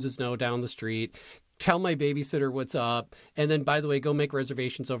Joneses know down the street. Tell my babysitter what's up. And then, by the way, go make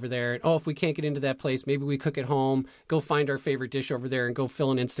reservations over there. And, if we can't get into that place, maybe we cook at home. Go find our favorite dish over there and go fill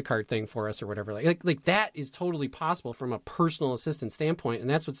an Instacart thing for us or whatever. Like that is totally possible from a personal assistant standpoint. And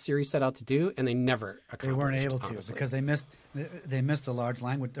that's what Siri set out to do. And they never accomplished. They weren't able to honestly. because they missed the large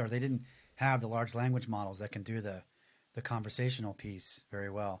language, or they didn't have the large language models that can do the conversational piece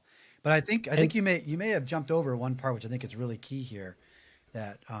very well. But I think you may have jumped over one part, which I think is really key here,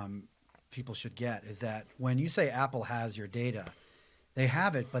 that people should get, is that when you say Apple has your data, they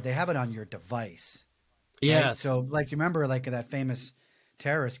have it, but they have it on your device. Right? Yes. So like, you remember like that famous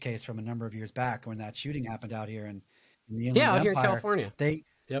terrorist case from a number of years back when that shooting happened out here in the Inland Empire. Here in California. They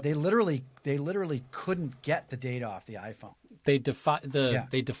literally couldn't get the data off the iPhone. They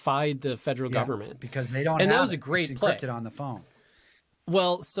defied the federal government because they don't. And have that was it. a great It's play. encrypted on the phone.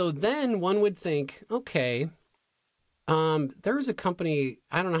 Well, so then one would think, okay, there was a company,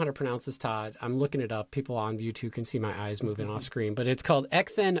 I don't know how to pronounce this, Todd. I'm looking it up. People on YouTube can see my eyes moving off screen, but it's called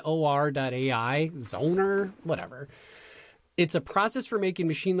XNOR.ai, Zoner, whatever. It's a process for making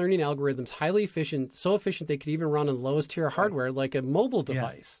machine learning algorithms highly efficient, so efficient they could even run on the lowest tier hardware like a mobile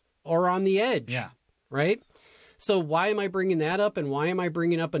device or on the edge, right? So why am I bringing that up? And why am I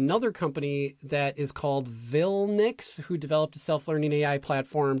bringing up another company that is called Vilnix, who developed a self-learning AI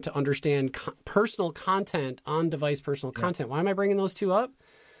platform to understand personal content, on-device personal content? Why am I bringing those two up?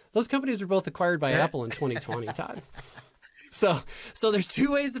 Those companies were both acquired by Apple in 2020, Todd. So there's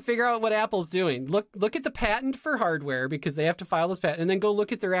two ways to figure out what Apple's doing. Look at the patent for hardware because they have to file this patent, and then go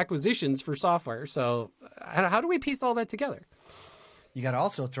look at their acquisitions for software. So how do we piece all that together? You got to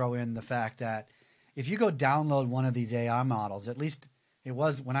also throw in the fact that if you go download one of these AI models, at least it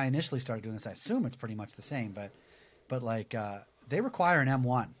was when I initially started doing this, I assume it's pretty much the same, but like they require an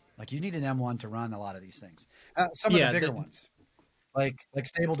M1. Like you need an M1 to run a lot of these things. Some of the bigger ones, like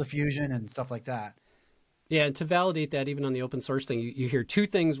Stable Diffusion and stuff like that. Yeah, and to validate that, even on the open source thing, you hear two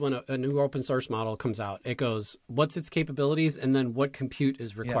things when a new open source model comes out. It goes, what's its capabilities, and then what compute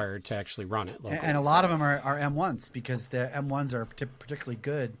is required to actually run it locally. And a lot of them are M1s because the M1s are particularly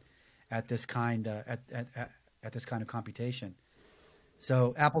good at this kind at this kind of computation.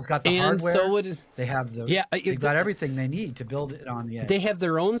 So Apple's got the hardware. They have they've got everything they need to build it on the edge. They have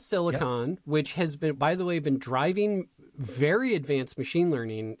their own silicon, which has been, by the way, been driving very advanced machine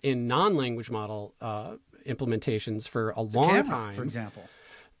learning in non-language model implementations for a long time. For example,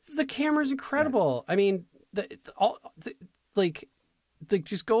 the camera's incredible. I mean,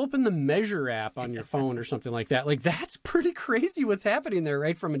 just go open the Measure app on your phone or something like that. Like that's pretty crazy what's happening there,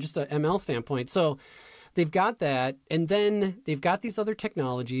 right? From just an ML standpoint. So they've got that. And then they've got these other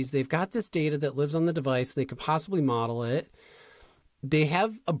technologies. They've got this data that lives on the device. They could possibly model it. They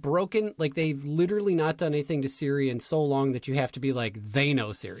have they've literally not done anything to Siri in so long that you have to be like, they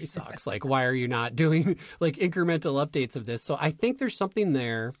know Siri sucks. Like, why are you not doing like incremental updates of this? So I think there's something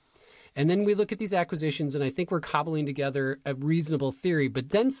there. And then we look at these acquisitions, and I think we're cobbling together a reasonable theory.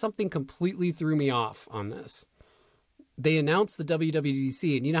 But then something completely threw me off on this. They announced the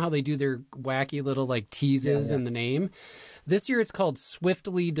WWDC, and you know how they do their wacky little like teases in the name? This year it's called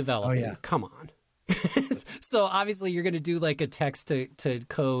Swiftly Developing. Oh, yeah. Come on. So obviously you're going to do like a text to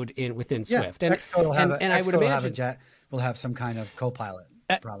code within Swift. And Xcode will have I would imagine will have some kind of copilot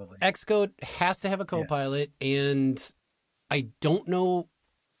probably. Xcode has to have a copilot, and I don't know.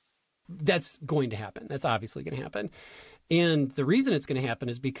 That's going to happen. That's obviously going to happen. And the reason it's going to happen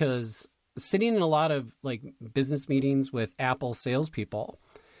is because sitting in a lot of like business meetings with Apple salespeople,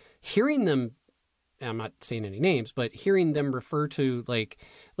 hearing them, I'm not saying any names, but hearing them refer to like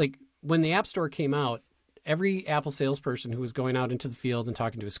when the App Store came out, every Apple salesperson who was going out into the field and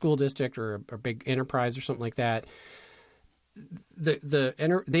talking to a school district or a big enterprise or something like that,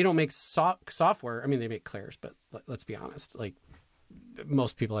 they don't make software. I mean, they make Claire's, but let's be honest, like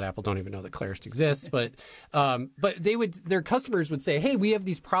most people at Apple don't even know that Claire's exists. But their customers would say, "Hey, we have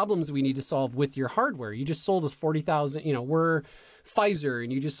these problems we need to solve with your hardware. You just sold us 40,000. You know, we're Pfizer,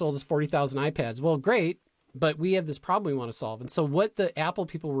 and you just sold us 40,000 iPads. Well, great, but we have this problem we want to solve." And so, what the Apple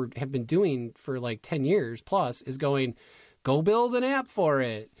people have been doing for like 10 years plus is going, "Go build an app for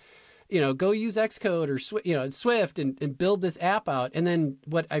it. You know, go use Xcode or Swift and build this app out." And then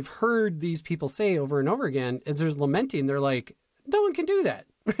what I've heard these people say over and over again is they're lamenting. They're like, no one can do that.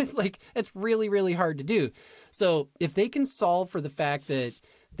 Like, it's really, really hard to do. So if they can solve for the fact that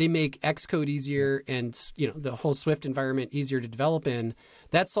they make Xcode easier and, you know, the whole Swift environment easier to develop in,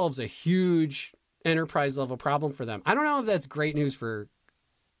 that solves a huge enterprise level problem for them. I don't know if that's great news for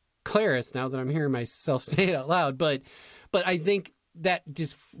Claris now that I'm hearing myself say it out loud, but I think that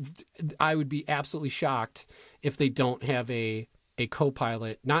just, I would be absolutely shocked if they don't have a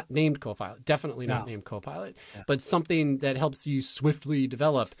Copilot, not named Copilot, definitely not named Copilot, but something that helps you swiftly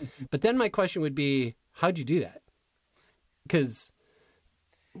develop. But then my question would be, how'd you do that? Because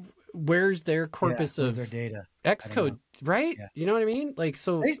where's their corpus of their data? Xcode, right? Yeah. You know what I mean? Like,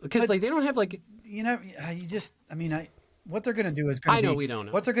 so, because like they don't have like, you know, what they're going to do is going to I know we don't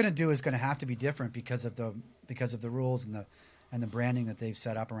know. What they're going to do is going to have to be different because of the rules and the branding that they've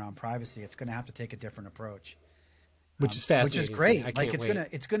set up around privacy. It's going to have to take a different approach. Which is fascinating. Which is great. Like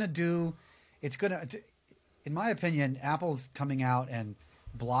it's going to, in my opinion, Apple's coming out and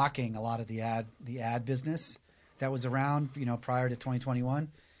blocking a lot of the ad business that was around, you know, prior to 2021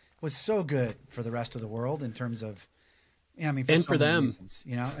 was so good for the rest of the world in terms of, I mean, for them reasons,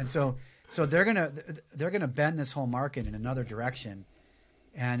 you know, and so they're going to bend this whole market in another direction,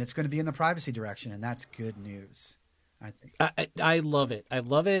 and it's going to be in the privacy direction. And that's good news. I think. I love it. I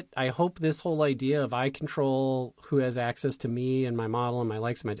love it. I hope this whole idea of I control who has access to me and my model and my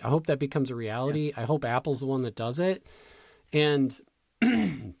likes, I hope that becomes a reality. Yeah. I hope Apple's the one that does it. And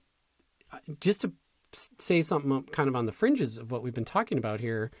just to say something kind of on the fringes of what we've been talking about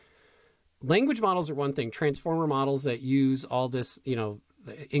here, language models are one thing. Transformer models that use all this, you know,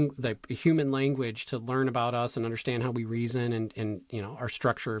 the human language to learn about us and understand how we reason and you know, our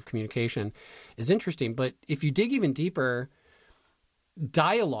structure of communication is interesting. But if you dig even deeper,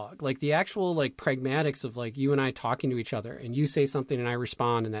 dialogue, like the actual like pragmatics of like you and I talking to each other and you say something and I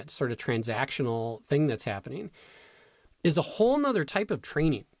respond, and that sort of transactional thing that's happening is a whole nother type of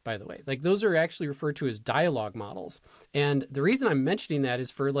training, by the way. Like those are actually referred to as dialogue models. And the reason I'm mentioning that is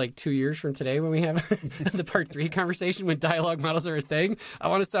for like 2 years from today when we have the part 3 conversation when dialogue models are a thing, I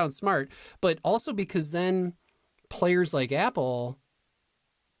want to sound smart, but also because then players like Apple,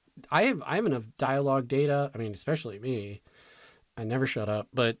 I have enough dialogue data. I mean, especially me, I never shut up,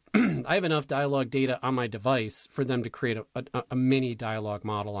 but I have enough dialogue data on my device for them to create a mini dialogue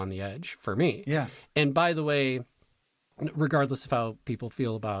model on the edge for me. Yeah. And by the way, regardless of how people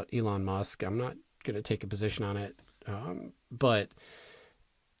feel about Elon Musk, I'm not going to take a position on it. But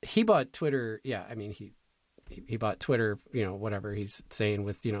he bought Twitter. Yeah, I mean, he bought Twitter, you know, whatever he's saying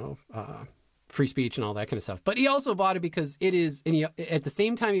with, you know, free speech and all that kind of stuff. But he also bought it because it is, and at the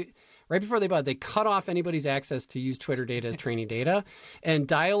same time, right before they bought it, they cut off anybody's access to use Twitter data as training data. And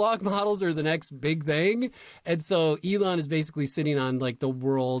dialogue models are the next big thing. And so Elon is basically sitting on like the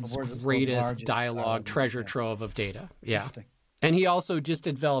world's greatest dialogue treasure trove of data. Yeah. And he also just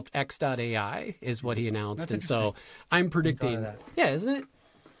developed X.AI is what he announced. And so I'm predicting. Yeah, isn't it?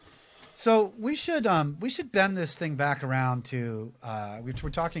 So we should bend this thing back around to we're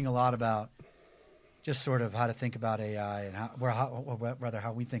talking a lot about just sort of how to think about AI and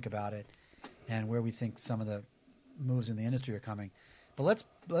how we think about it and where we think some of the moves in the industry are coming. But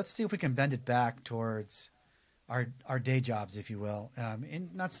let's see if we can bend it back towards our day jobs, if you will,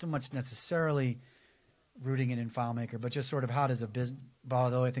 and not so much necessarily rooting it in FileMaker, but just sort of how does a business,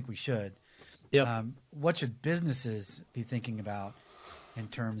 although I think we should, what should businesses be thinking about in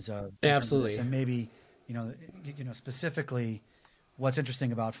terms of absolutely, and maybe, you know, specifically what's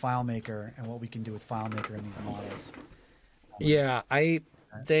interesting about FileMaker and what we can do with FileMaker in these models. Yeah,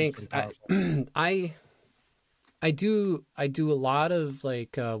 thanks. I do a lot of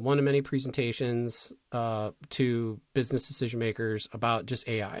like one-to-many presentations to business decision makers about just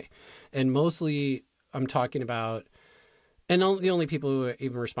AI, and mostly I'm talking about, and the only people who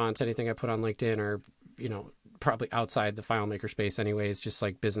even respond to anything I put on LinkedIn are, you know, probably outside the FileMaker space anyways, just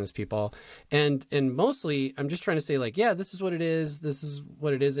like business people. And mostly I'm just trying to say like, yeah, this is what it is. This is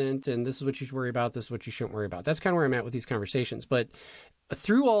what it isn't. And this is what you should worry about. This is what you shouldn't worry about. That's kind of where I'm at with these conversations. But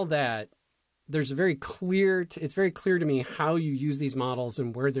through all that, it's very clear to me how you use these models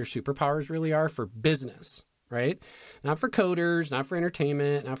and where their superpowers really are for business, right? Not for coders, not for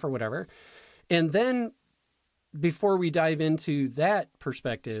entertainment, not for whatever. And then before we dive into that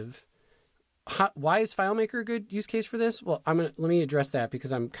perspective, why is FileMaker a good use case for this? Well, let me address that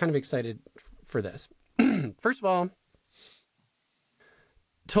because I'm kind of excited for this. First of all,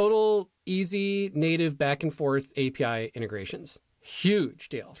 total easy native back and forth API integrations. Huge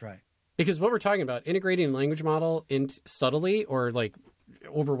deal. That's right. Because what we're talking about, integrating a language model subtly or like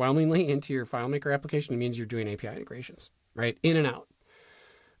overwhelmingly into your FileMaker application means you're doing API integrations, right? In and out.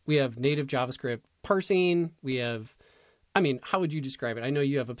 We have native JavaScript parsing. We have, how would you describe it? I know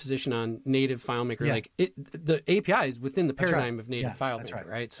you have a position on native FileMaker. Yeah. Like the API is within the paradigm of native FileMaker,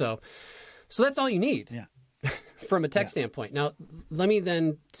 right? So that's all you need. Yeah. From a tech standpoint. Now, let me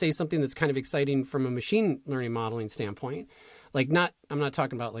then say something that's kind of exciting from a machine learning modeling standpoint. Like I'm not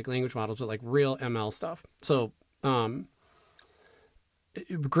talking about like language models, but like real ML stuff. So,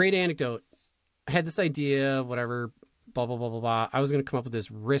 great anecdote. I had this idea, whatever, blah, blah, blah, blah, blah. I was going to come up with this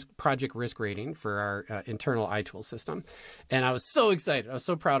project risk rating for our internal iTools system. And I was so excited. I was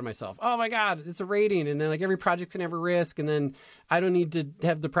so proud of myself. Oh my God, it's a rating. And then like every project can have a risk. And then I don't need to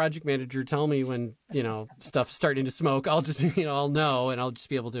have the project manager tell me when, stuff's starting to smoke. I'll just, I'll know, and I'll just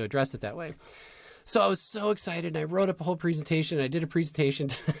be able to address it that way. So I was so excited, and I wrote up a whole presentation. I did a presentation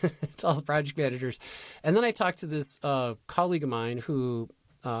to all the project managers. And then I talked to this colleague of mine who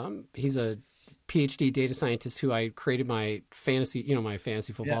he's a PhD data scientist who I created my fantasy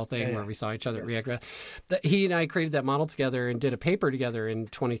football thing where we saw each other at React. He and I created that model together and did a paper together in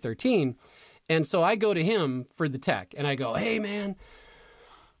 2013. And so I go to him for the tech, and I go, hey, man,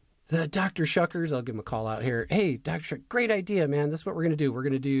 the Dr. Shuckers, I'll give him a call out here. Hey, Dr. Shuckers, great idea, man. This is what we're going to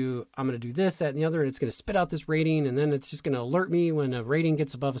do. I'm going to do this, that, and the other, and it's going to spit out this rating, and then it's just going to alert me when a rating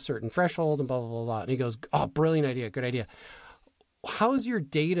gets above a certain threshold and blah, blah, blah, blah. And he goes, oh, brilliant idea. Good idea. How is your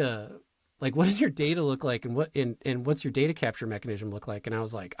data? Like, what does your data look like, and what's your data capture mechanism look like? And I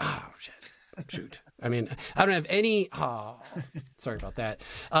was like, shoot. I don't have any. Oh, sorry about that.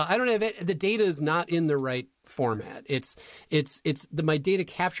 I don't have it. The data is not in the right format. My data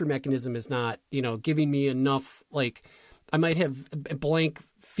capture mechanism is not, giving me enough. Like, I might have blank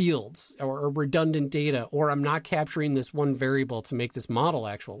fields or redundant data, or I'm not capturing this one variable to make this model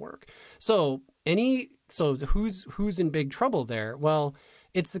actual work. So who's in big trouble there? Well,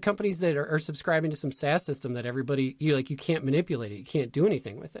 it's the companies that are subscribing to some SaaS system that everybody, you can't manipulate it. You can't do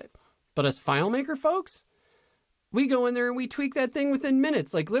anything with it. But us FileMaker folks, we go in there and we tweak that thing within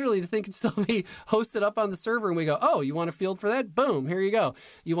minutes. Like literally the thing can still be hosted up on the server, and we go, oh, you want a field for that? Boom, here you go.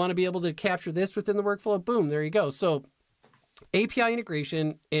 You want to be able to capture this within the workflow? Boom, there you go. So API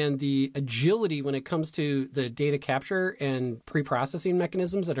integration and the agility when it comes to the data capture and pre-processing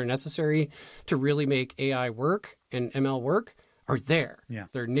mechanisms that are necessary to really make AI work and ML work are there. Yeah.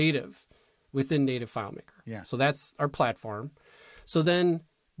 They're native within native FileMaker. Yeah. So that's our platform. So then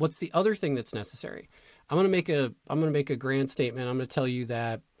what's the other thing that's necessary? I'm going to make a grand statement. I'm going to tell you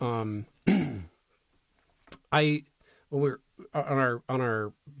that when we're on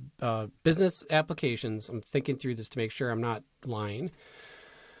our business applications, I'm thinking through this to make sure I'm not lying.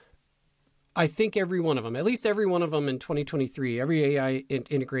 I think every one of them, at least every one of them in 2023, every AI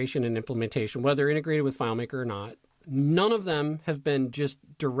integration and implementation, whether integrated with FileMaker or not, none of them have been just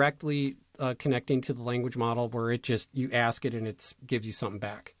directly connecting to the language model where you ask it and it gives you something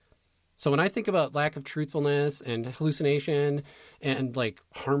back. So when I think about lack of truthfulness and hallucination and like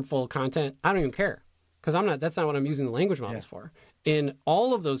harmful content, I don't even care because that's not what I'm using the language models for. In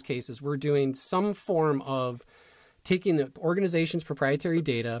all of those cases, we're doing some form of taking the organization's proprietary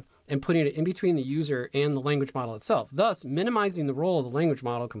data and putting it in between the user and the language model itself, thus minimizing the role of the language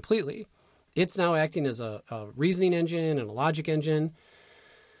model completely. It's now acting as a reasoning engine and a logic engine,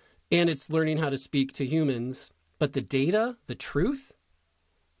 and it's learning how to speak to humans. But the data, the truth,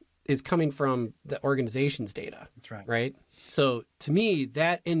 is coming from the organization's data. That's right. Right? So to me,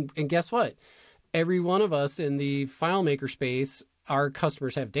 that, and guess what? Every one of us in the FileMaker space, our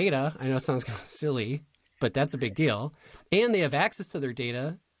customers have data. I know it sounds kind of silly, but that's a big deal. And they have access to their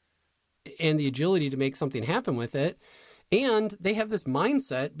data and the agility to make something happen with it. And they have this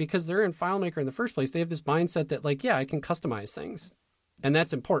mindset, because they're in FileMaker in the first place, they have this mindset that like, yeah, I can customize things. And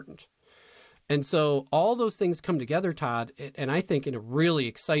that's important. And so all those things come together, Todd, and I think in a really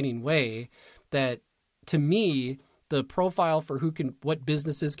exciting way that, to me, the profile for what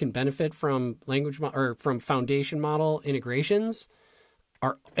businesses can benefit from or from foundation model integrations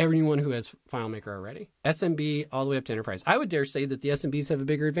are everyone who has FileMaker already. SMB all the way up to enterprise. I would dare say that the SMBs have a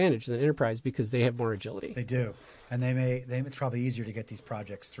bigger advantage than enterprise because they have more agility. They do. And it's probably easier to get these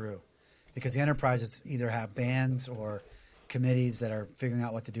projects through because the enterprises either have bands or committees that are figuring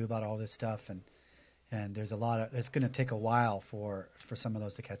out what to do about all this stuff. And there's it's going to take a while for some of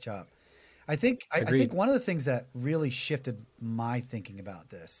those to catch up. I think one of the things that really shifted my thinking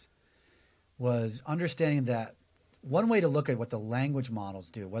about this was understanding that one way to look at what the language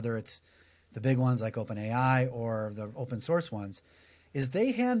models do, whether it's the big ones like OpenAI or the open source ones, is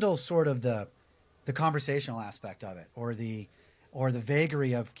they handle sort of the conversational aspect of it, or the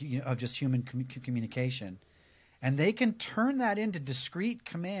vagary of just human communication, and they can turn that into discrete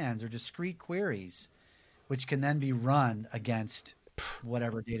commands or discrete queries, which can then be run against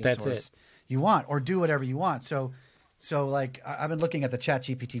whatever data source you want, or do whatever you want. So like I've been looking at the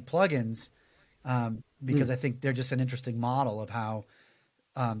ChatGPT plugins. Because I think they're just an interesting model of how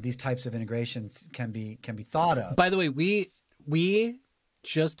these types of integrations can be thought of. By the way, we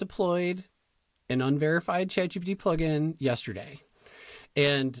just deployed an unverified ChatGPT plugin yesterday,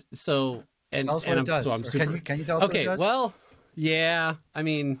 and so tell us what it does. So I'm super... Can you tell us what it does? Well, yeah. I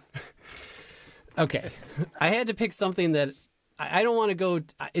mean, okay. I had to pick something that I don't want to go.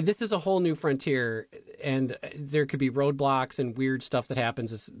 This is a whole new frontier, and there could be roadblocks and weird stuff that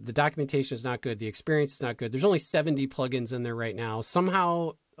happens. The documentation is not good. The experience is not good. There's only 70 plugins in there right now.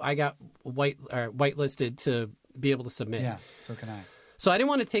 Somehow I got whitelisted to be able to submit. Yeah, so can I. So I didn't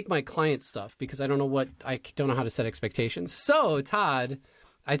want to take my client stuff because I don't know how to set expectations. So Todd,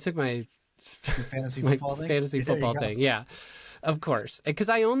 I took my fantasy football thing. Fantasy football thing. Yeah. Of course, because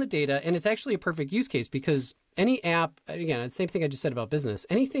I own the data, and it's actually a perfect use case because any app, again, the same thing I just said about business,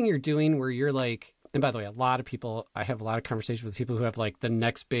 anything you're doing where you're like, and by the way, I have a lot of conversations with people who have like the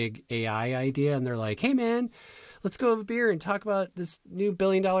next big AI idea, and they're like, hey man, let's go have a beer and talk about this new $1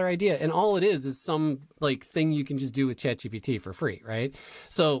 billion idea. And all it is some like thing you can just do with ChatGPT for free, right?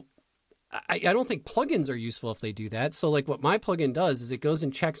 So I don't think plugins are useful if they do that. So like what my plugin does is it goes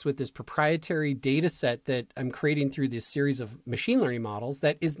and checks with this proprietary data set that I'm creating through this series of machine learning models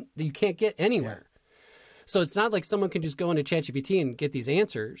that you can't get anywhere. Yeah. So it's not like someone can just go into ChatGPT and get these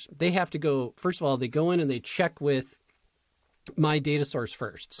answers. They have to go, first of all, they go in and they check with my data source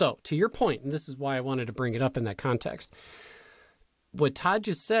first. So to your point, and this is why I wanted to bring it up in that context, what Todd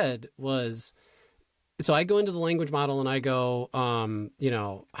just said was, so I go into the language model and I go,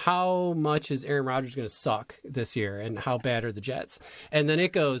 how much is Aaron Rodgers going to suck this year and how bad are the Jets? And then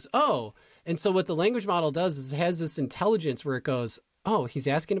it goes, oh, and so what the language model does is it has this intelligence where it goes, oh, he's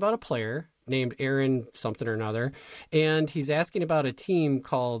asking about a player named Aaron something or another, and he's asking about a team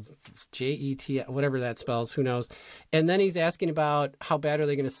called JET, whatever that spells, who knows. And then he's asking about how bad are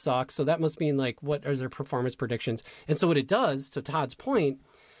they going to suck? So that must mean like, what are their performance predictions? And so what it does, to Todd's point,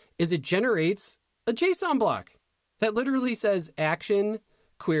 is it generates a JSON block that literally says action,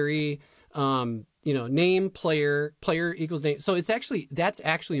 query, name, player equals name. So that's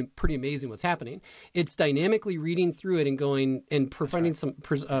actually pretty amazing what's happening. It's dynamically reading through it and going and providing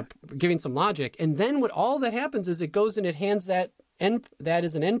giving some logic. And then what all that happens is it goes and it hands that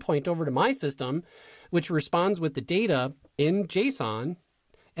as an endpoint over to my system, which responds with the data in JSON.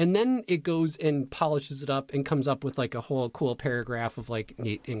 And then it goes and polishes it up and comes up with like a whole cool paragraph of like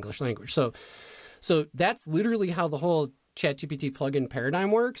neat English language. So that's literally how the whole ChatGPT plugin paradigm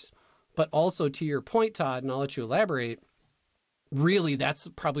works. But also to your point, Todd, and I'll let you elaborate, really that's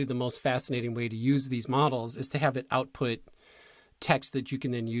probably the most fascinating way to use these models is to have it output text that you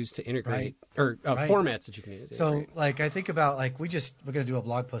can then use to integrate or formats that you can use. So like I think about like we're going to do a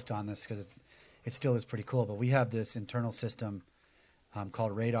blog post on this because it still is pretty cool. But we have this internal system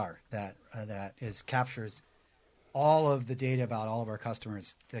called Radar that captures all of the data about all of our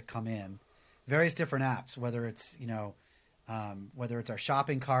customers that come in. Various different apps, whether it's our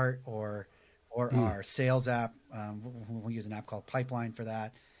shopping cart or our sales app. We use an app called Pipeline for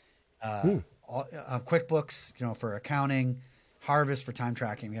that. QuickBooks, for accounting, Harvest for time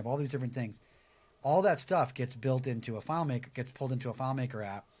tracking. We have all these different things. All that stuff gets pulled into a FileMaker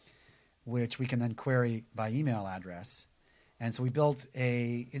app, which we can then query by email address. And so we built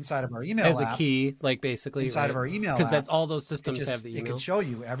inside of our email as app, a key, like basically inside of our email app, because that's all those systems have the email. It can show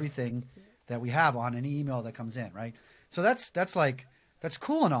you everything that we have on any email that comes in, right? So that's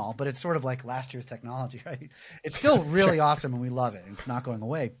cool and all, but it's sort of like last year's technology, right? It's still really awesome and we love it. And it's not going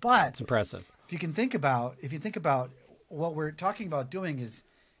away, but it's impressive. If you think about what we're talking about doing is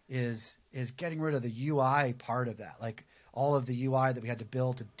getting rid of the UI part of that, like all of the UI that we had to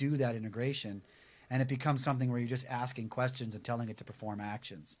build to do that integration. and it becomes something where you're just asking questions and telling it to perform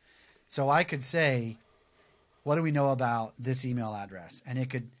actions. So I could say, what do we know about this email address? And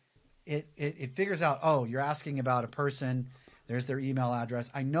it figures out, oh, you're asking about a person. There's their email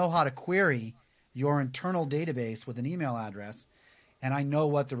address. I know how to query your internal database with an email address, and I know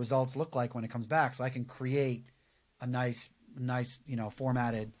what the results look like when it comes back. So I can create a nice,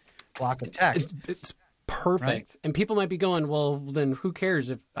 formatted block of text. It's perfect. Right? And people might be going, well, then who cares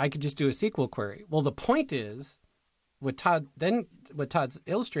if I could just do a SQL query? Well, the point is, what Todd's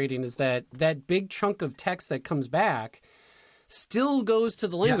illustrating is that big chunk of text that comes back still goes to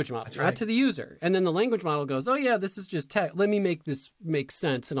the language model, not to the user. And then the language model goes, oh yeah, this is just text. Let me make this make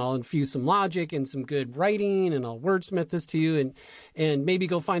sense, and I'll infuse some logic and some good writing, and I'll wordsmith this to you, and maybe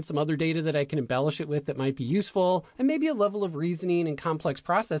go find some other data that I can embellish it with that might be useful, and maybe a level of reasoning and complex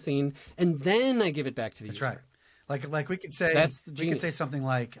processing, and then I give it back to the user. That's right. Like we could say, we could say something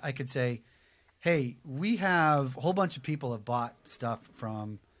like, I could say, hey, we have a whole bunch of people have bought stuff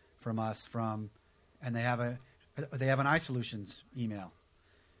from us, and they have an iSolutions email.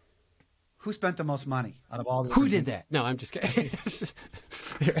 Who spent the most money out of all the? Who did that? No, I'm just kidding.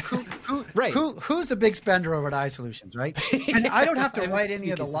 Right. Who's the big spender over at iSolutions, right? And I don't have to write any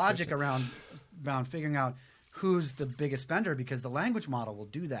of the logic around figuring out who's the biggest spender, because the language model will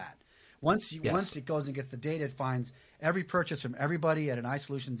do that. Once it goes and gets the data, it finds every purchase from everybody at an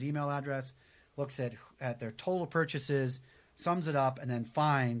iSolutions email address, looks at their total purchases, sums it up, and then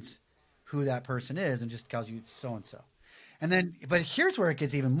finds who that person is and just tells you it's so-and-so. And then, but here's where it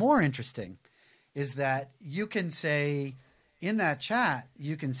gets even more interesting, is that you can say in that chat,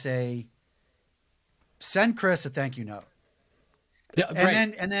 you can say, send Chris a thank you note. Yeah,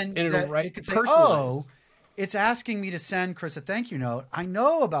 and then you could say, oh, it's asking me to send Chris a thank you note. I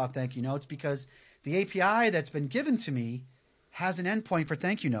know about thank you notes because the API that's been given to me has an endpoint for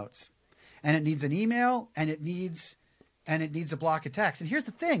thank you notes, and it needs an email, and it needs a block of text. And here's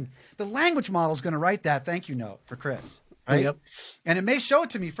the thing: the language model is going to write that thank you note for Chris, right? Yep. And it may show it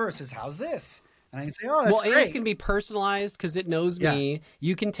to me first as, how's this? And I can say, oh, that's great. And it's going to be personalized because it knows me.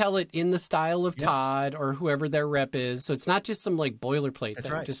 You can tell it in the style of Todd or whoever their rep is. So it's not just some like boilerplate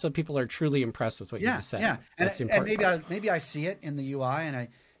thing, just so people are truly impressed with what you just said. Yeah, and maybe I see it in the UI and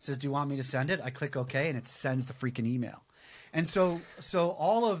it says, do you want me to send it? I click OK, and it sends the freaking email. And so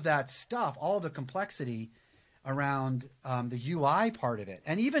all of that stuff, all the complexity around the UI part of it,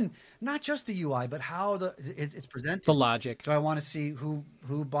 and even not just the UI, but how it's presented. The logic. Do I want to see who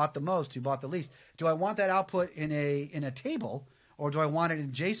bought the most, who bought the least? Do I want that output in a table, or do I want it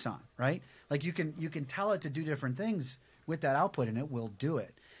in JSON? Right? Like you can tell it to do different things with that output, and it will do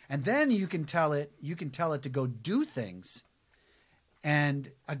it. And then you can tell it to go do things.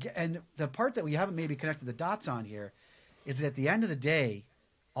 And again, the part that we haven't maybe connected the dots on here is that at the end of the day,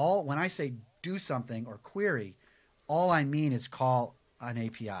 when I say do something or query, all I mean is call an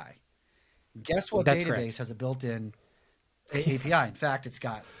API. Guess what database has a built-in API? In fact, it's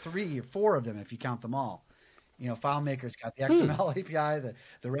got 3 or 4 of them if you count them all. FileMaker's got the XML API,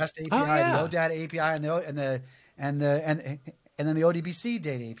 the REST API, the OData API, and then the ODBC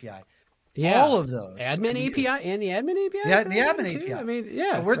data API. Yeah. All of those. Admin API and the admin API? Yeah, the admin API. I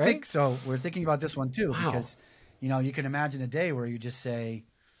mean, so we're thinking about this one too, because you can imagine a day where you just say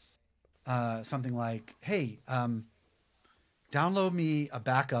something like, hey, download me a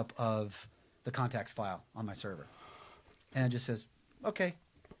backup of the contacts file on my server. And it just says, okay.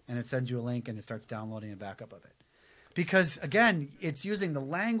 And it sends you a link and it starts downloading a backup of it. Because again, it's using the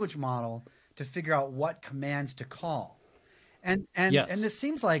language model to figure out what commands to call. And this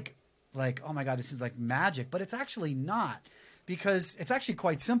seems like, oh my God, this seems like magic, but it's actually not, because it's actually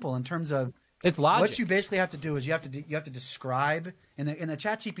quite simple in terms of it's logic. What you basically have to do is you have to describe in the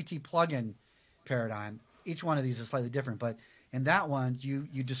ChatGPT plugin paradigm. Each one of these is slightly different, but in that one, you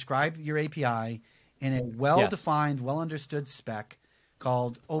describe your API in a well-defined, well-understood spec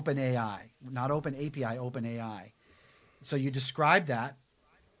called OpenAI, not Open API, OpenAI. So you describe that,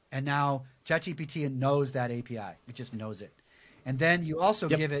 and now ChatGPT knows that API. It just knows it, and then you also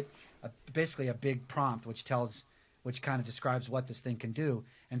give it basically a big prompt, which kind of describes what this thing can do.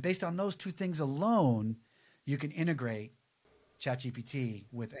 And based on those 2 things alone, you can integrate ChatGPT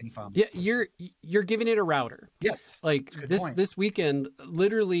with any file. Yeah, you're giving it a router. Yes. Like this weekend,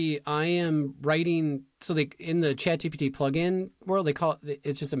 literally, I am writing. So in the ChatGPT plugin world, they call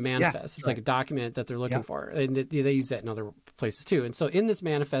it's just a manifest. It's like a document that they're looking for, and they use that in other places too. And so in this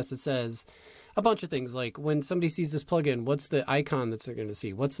manifest, it says a bunch of things like, when somebody sees this plugin, what's the icon that they're going to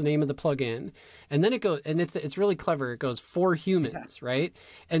see? What's the name of the plugin? And then it goes, and it's really clever. It goes for humans, right?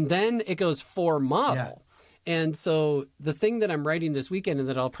 And then it goes for model. And so the thing that I'm writing this weekend and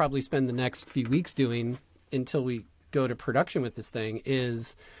that I'll probably spend the next few weeks doing until we go to production with this thing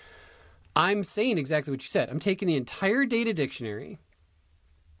is I'm saying exactly what you said. I'm taking the entire data dictionary,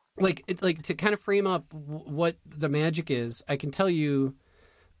 like to kind of frame up what the magic is. I can tell you,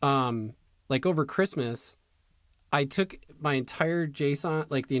 like over Christmas, I took my entire JSON,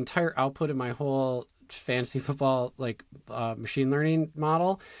 like the entire output of my whole fantasy football, like machine learning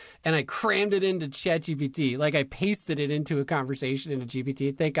model, and I crammed it into ChatGPT. Like I pasted it into a conversation into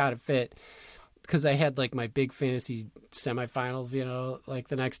GPT. Thank God it fit, because I had like my big fantasy semifinals, you know, like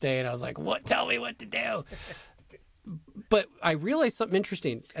the next day, and I was like, "What? Tell me what to do." But I realized something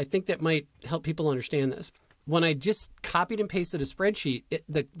interesting. I think that might help people understand this. When I just copied and pasted a spreadsheet,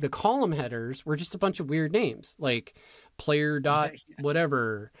 the column headers were just a bunch of weird names, like player dot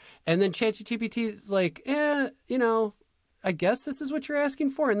whatever. And then ChatGPT is like, you know, I guess this is what you're asking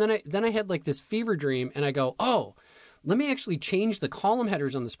for. And then I had like this fever dream, and I go, oh, let me actually change the column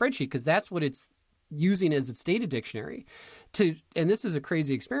headers on the spreadsheet, because that's what it's using as its data dictionary. And this is a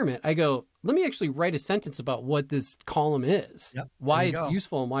crazy experiment. I go, let me actually write a sentence about what this column is, why it's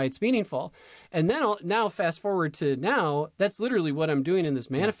useful and why it's meaningful. And then now fast forward to now, that's literally what I'm doing in this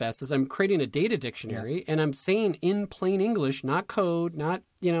manifest is I'm creating a data dictionary, and I'm saying in plain English, not code, not,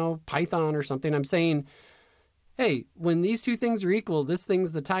 you know, Python or something. I'm saying, hey, when these two things are equal, this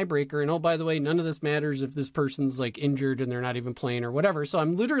thing's the tiebreaker. And oh, by the way, none of this matters if this person's like injured and they're not even playing or whatever. So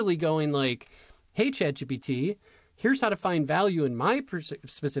I'm literally going like, hey, ChatGPT, here's how to find value in my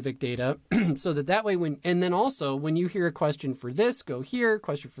specific data so that way and then also when you hear a question for this, go here,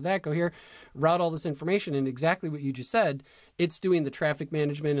 question for that, go here, route all this information. And exactly what you just said, it's doing the traffic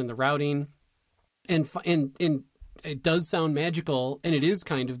management and the routing. And it does sound magical, and it is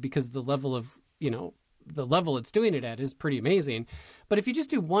kind of, because the level of, you know, the level it's doing it at is pretty amazing. But if you just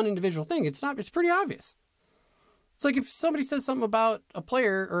do one individual thing, it's pretty obvious. It's like if somebody says something about a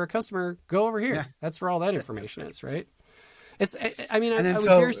player or a customer, go over here. Yeah. That's where all that information is, right? I would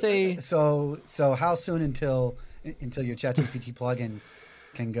dare say. So how soon until your ChatGPT plugin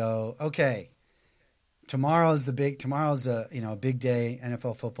can go, okay, tomorrow's a big day,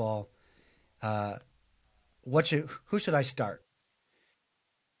 NFL football. Who should I start?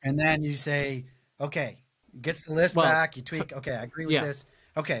 And then you say, okay, gets the list back. You tweak. Okay, I agree with this.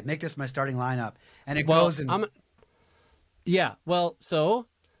 Okay, make this my starting lineup, and it goes and. Yeah, well, so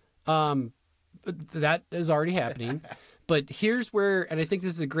that is already happening. But here's where, and I think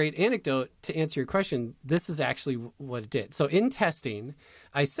this is a great anecdote to answer your question. This is actually what it did. So in testing,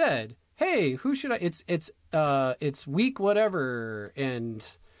 I said, hey, who should I, it's week whatever, and,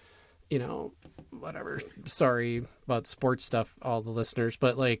 you know, whatever. Sorry about sports stuff, all the listeners,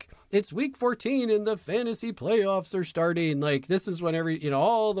 but like, it's week 14 and the fantasy playoffs are starting. Like, this is when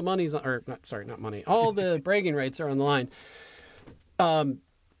all the money's on, or not money, all the bragging rights are on the line.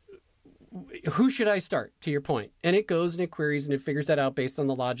 Who should I start, to your point? And it goes and it queries and it figures that out based on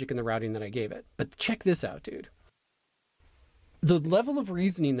the logic and the routing that I gave it. But check this out, dude. The level of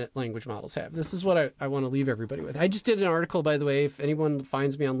reasoning that language models have. This is what I want to leave everybody with. I just did an article, by the way. If anyone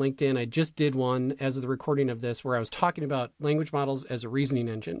finds me on LinkedIn, I just did one as of the recording of this where I was talking about language models as a reasoning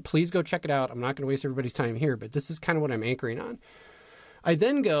engine. Please go check it out. I'm not going to waste everybody's time here, but this is kind of what I'm anchoring on. I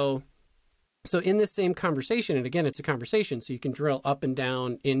then go, so in this same conversation, and again, it's a conversation, so you can drill up and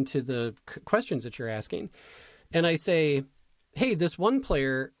down into the questions that you're asking. And I say, hey, this one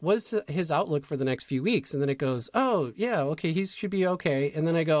player, what's his outlook for the next few weeks? And then it goes, oh, yeah, okay, he should be okay. And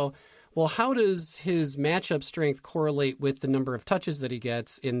then I go, well, how does his matchup strength correlate with the number of touches that he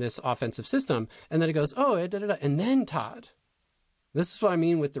gets in this offensive system? And then it goes, oh, and then Todd, this is what I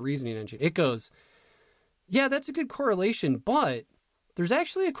mean with the reasoning engine. It goes, yeah, that's a good correlation, but there's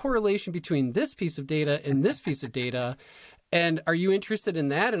actually a correlation between this piece of data and this piece of data. And are you interested in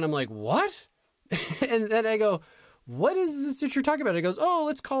that? And I'm like, what? And then I go, what is this that you're talking about? It goes, oh,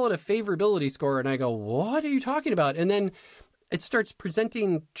 let's call it a favorability score. And I go, what are you talking about? And then it starts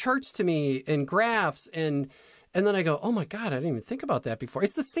presenting charts to me and graphs. And then I go, oh my God, I didn't even think about that before.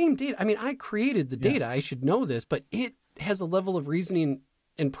 It's the same data. I mean, I created the data. I should know this, but it has a level of reasoning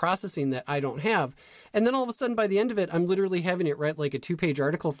and processing that I don't have. And then all of a sudden, by the end of it, I'm literally having it write like a 2-page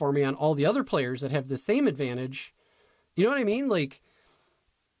article for me on all the other players that have the same advantage. You know what I mean? Like,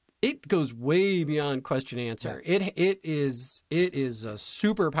 it goes way beyond question answer. Yeah. It is a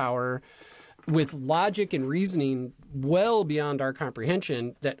superpower with logic and reasoning well beyond our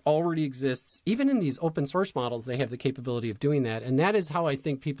comprehension that already exists. Even in these open source models, they have the capability of doing that. And that is how I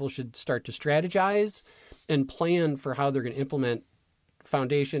think people should start to strategize and plan for how they're going to implement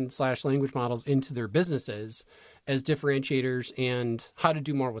foundation/language models into their businesses as differentiators and how to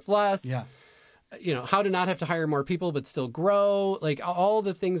do more with less. Yeah. how to not have to hire more people but still grow, like all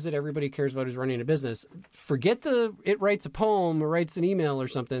the things that everybody cares about who's running a business. Forget it writes a poem or writes an email or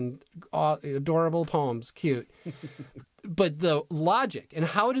something, adorable poems, cute. But the logic, and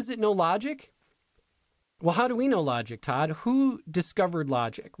how does it know logic? Well, how do we know logic, Todd? Who discovered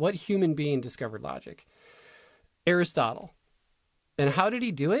logic? What human being discovered logic? Aristotle. And how did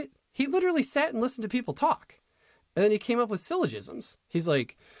he do it? He literally sat and listened to people talk. And then he came up with syllogisms. He's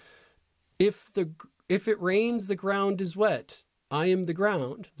like, if it rains, the ground is wet. I am the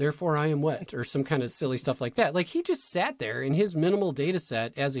ground, therefore I am wet, or some kind of silly stuff like that. Like, he just sat there in his minimal data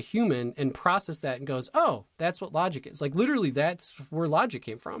set as a human and processed that and goes, oh, that's what logic is. Like, literally, that's where logic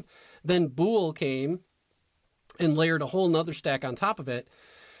came from. Then Boole came and layered a whole nother stack on top of it.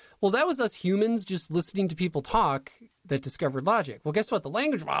 Well, that was us humans just listening to people talk that discovered logic. Well, guess what? The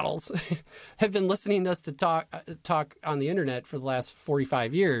language models have been listening to us to talk on the internet for the last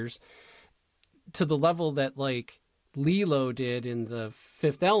 45 years to the level that, like, Lilo did in The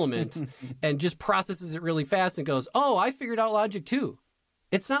Fifth Element and just processes it really fast and goes, oh, I figured out logic too.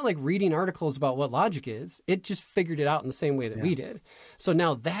 It's not like reading articles about what logic is. It just figured it out in the same way that we did. So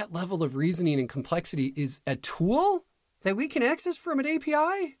now that level of reasoning and complexity is a tool that we can access from an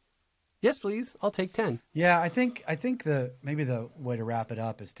API. Yes, please. I'll take 10. Yeah, I think maybe the way to wrap it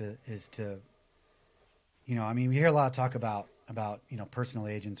up is to I mean, we hear a lot of talk about personal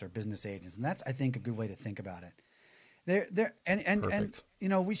agents or business agents, and that's, I think, a good way to think about it.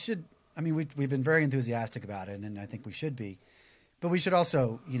 We should, I mean, we've been very enthusiastic about it, and I think we should be, but we should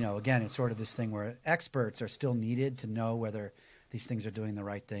also, again, it's sort of this thing where experts are still needed to know whether these things are doing the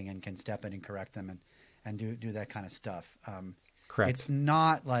right thing and can step in and correct them and do that kind of stuff. Correct. It's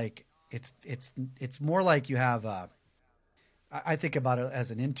not like, it's more like you have I think about it as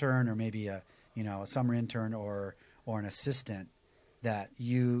an intern or maybe a summer intern or an assistant that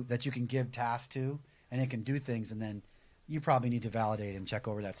you can give tasks to, and it can do things, and then you probably need to validate and check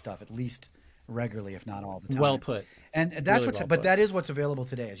over that stuff at least regularly, if not all the time. Well put. And that's that is what's available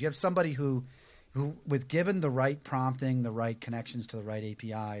today. Is you have somebody who with given the right prompting, the right connections to the right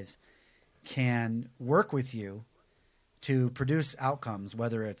APIs, can work with you to produce outcomes,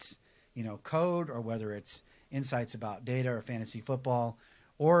 whether it's code or whether it's insights about data or fantasy football,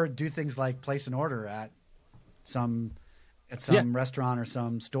 or do things like place an order at some restaurant or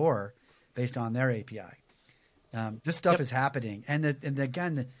some store based on their API. This stuff is happening, and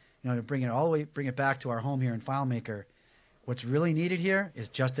again, to bring it back to our home here in FileMaker, what's really needed here is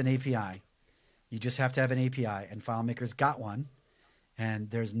just an API. You just have to have an API, and FileMaker's got one, and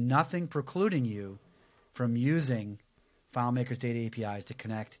there's nothing precluding you from using FileMaker's data APIs to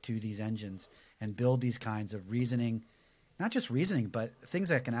connect to these engines and build these kinds of reasoning, not just reasoning, but things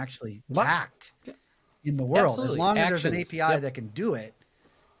that can actually act in the world. Absolutely. As long as there's an Actions. API that can do it,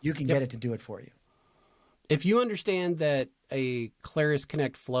 you can get it to do it for you. If you understand that a Claris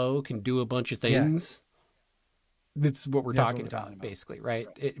Connect flow can do a bunch of things, that's what we're talking about, basically, right?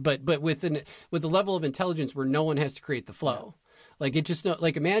 But with the level of intelligence where no one has to create the flow, like it just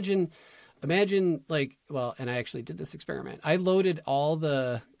imagine like, well, and I actually did this experiment. I loaded all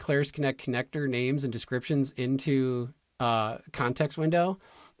the Claris Connect connector names and descriptions into context window,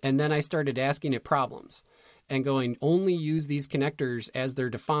 and then I started asking it problems and going, only use these connectors as they're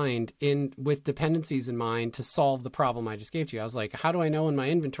defined with dependencies in mind to solve the problem I just gave to you. I was like, how do I know in my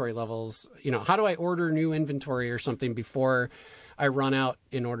inventory levels, how do I order new inventory or something before I run out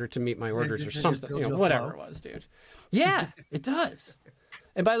in order to meet my orders or something, whatever it was, dude. Yeah, it does.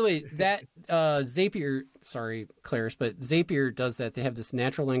 And by the way, that Zapier, sorry, Claris, but Zapier does that. They have this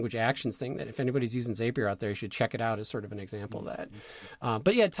natural language actions thing that if anybody's using Zapier out there, you should check it out as sort of an example of that.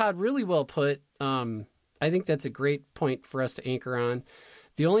 But yeah, Todd, really well put. I think that's a great point for us to anchor on.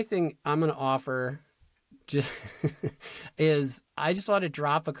 The only thing I'm going to offer is I just want to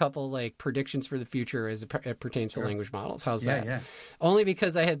drop a couple like predictions for the future as it pertains to language models. How's that? Yeah. Only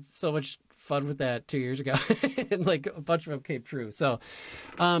because I had so much fun with that 2 years ago and like a bunch of them came true. So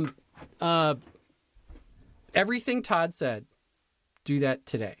everything Todd said, do that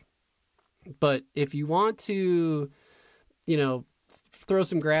today. But if you want to, throw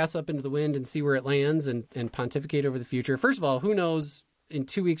some grass up into the wind and see where it lands and pontificate over the future. First of all, who knows, in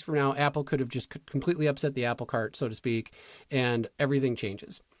 2 weeks from now, Apple could have just completely upset the apple cart, so to speak, and everything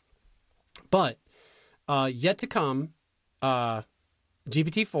changes. But yet to come,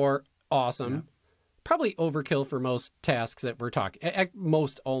 GPT-4, awesome. Yeah. Probably overkill for most tasks that we're talking.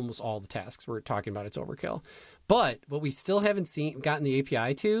 Almost all the tasks we're talking about, it's overkill. But what we still haven't gotten the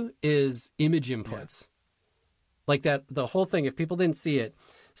API to is image inputs. Yeah. Like that, the whole thing, if people didn't see it,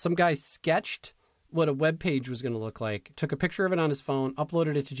 some guy sketched what a web page was going to look like, took a picture of it on his phone,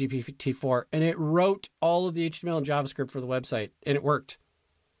 uploaded it to GPT-4, and it wrote all of the HTML and JavaScript for the website, and it worked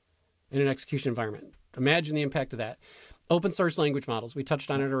in an execution environment. Imagine the impact of that. Open source language models. We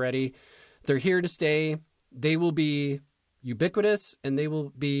touched on it already. They're here to stay. They will be ubiquitous, and they will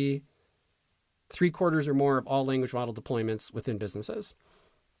be 3/4 or more of all language model deployments within businesses.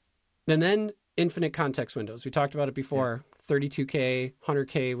 And then infinite context windows. We talked about it before, 32K,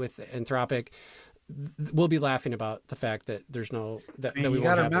 100K with Anthropic. We'll be laughing about the fact that there's no, that we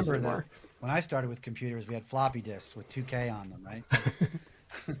won't have this anymore. That when I started with computers, we had floppy disks with 2K on them, right?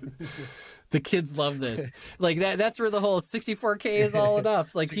 The kids love this. Like that's where the whole 64K is all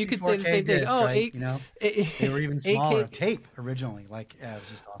enough. Like you could say the same thing. Oh, right? They were even smaller. Tape originally. Like, it was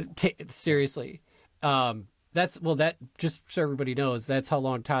just awful. Seriously. That just so everybody knows, that's how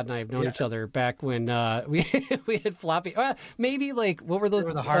long Todd and I have known each other, back when we had floppy. Maybe like, what were those? They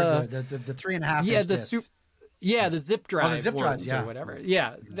were the hardware, the 3.5 inch discs. The zip drive the zip drives, or whatever.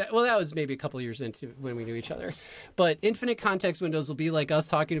 Yeah. That was maybe a couple of years into when we knew each other. But infinite context windows will be like us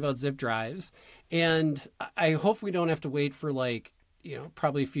talking about zip drives. And I hope we don't have to wait for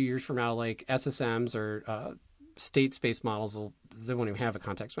probably a few years from now, like SSMs or state space models they won't even have a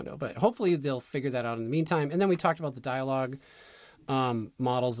context window. But hopefully they'll figure that out in the meantime. And then we talked about the dialogue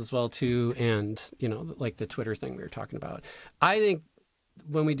models as well too, and like the Twitter thing we were talking about. I think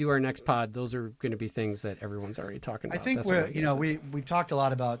when we do our next pod, those are going to be things that everyone's already talking about. I think we've talked a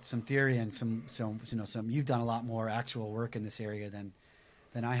lot about some theory and some you've done a lot more actual work in this area than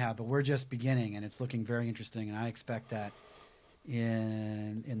I have, but we're just beginning, and it's looking very interesting. And I expect that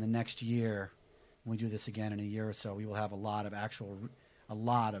in the next year, when we do this again in a year or so, we will have a lot of actual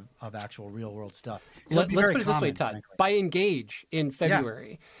real world stuff. Let's put it this way, Todd. Frankly. By Engage in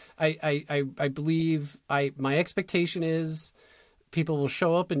February, I believe my expectation is people will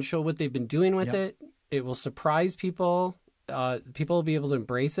show up and show what they've been doing with it. It will surprise people. People will be able to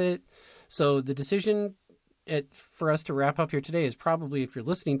embrace it. So the decision for us to wrap up here today is probably, if you're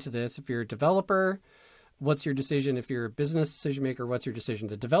listening to this, if you're a developer, what's your decision? If you're a business decision maker, what's your decision?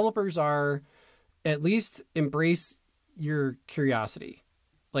 The developers are, at least embrace your curiosity.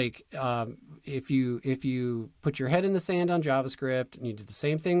 Like if you put your head in the sand on JavaScript, and you did the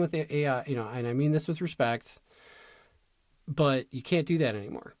same thing with AI, and I mean this with respect, but you can't do that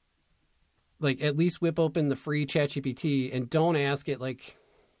anymore. Like, at least whip open the free ChatGPT and don't ask it, like,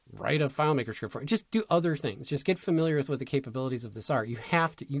 write a FileMaker script for it. Just do other things. Just get familiar with what the capabilities of this are. You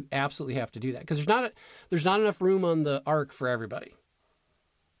absolutely have to do that, because there's not enough room on the arc for everybody.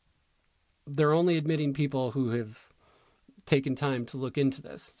 They're only admitting people who have taken time to look into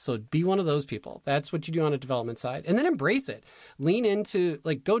this. So be one of those people. That's what you do on a development side. And then embrace it. Lean into,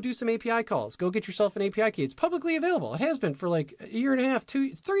 like, go do some API calls. Go get yourself an API key. It's publicly available. It has been for like a year and a half, 3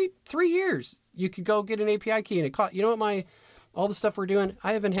 years. You could go get an API key, and it cost, all the stuff we're doing,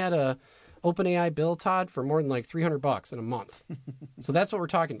 I haven't had a OpenAI bill, Todd, for more than like $300 in a month. So that's what we're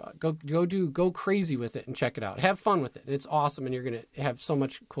talking about. Go crazy with it and check it out. Have fun with it. And it's awesome, and you're going to have so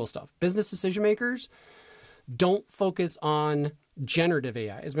much cool stuff. Business decision makers, don't focus on generative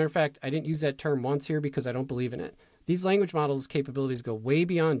AI. As a matter of fact, I didn't use that term once here because I don't believe in it. These language models' capabilities go way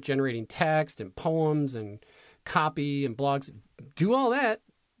beyond generating text and poems and copy and blogs. Do all that.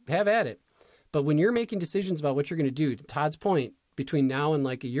 Have at it. But when you're making decisions about what you're going to do, to Todd's point, between now and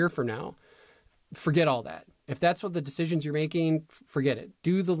like a year from now, forget all that. If that's what the decisions you're making, forget it.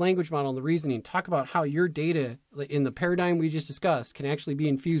 Do the language model and the reasoning. Talk about how your data in the paradigm we just discussed can actually be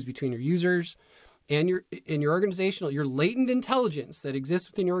infused between your users and your organizational, your latent intelligence that exists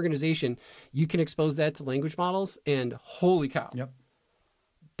within your organization. You can expose that to language models, and holy cow. Yep.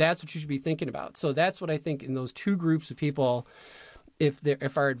 That's what you should be thinking about. So that's what I think in those two groups of people,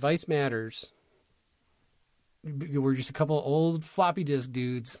 if our advice matters, we're just a couple old floppy disk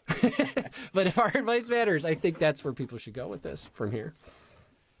dudes. But if our advice matters, I think that's where people should go with this from here.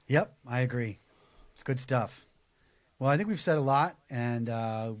 Yep, I agree. It's good stuff. Well, I think we've said a lot, and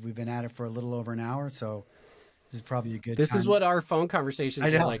we've been at it for a little over an hour, so this is probably a good This time. is what our phone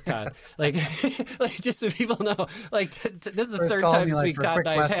conversations are like, Todd. like just so people know, like this is the third time this week Todd and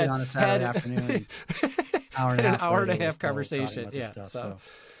I have had on a Saturday afternoon. An hour and a half conversation. Yeah, so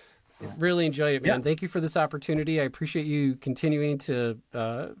really enjoyed it, man. Yeah. Thank you for this opportunity. I appreciate you continuing to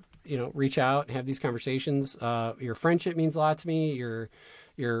reach out and have these conversations. Your friendship means a lot to me.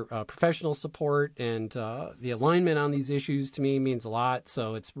 Your professional support and the alignment on these issues to me means a lot.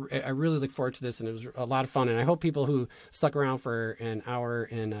 So I really look forward to this, and it was a lot of fun. And I hope people who stuck around for an hour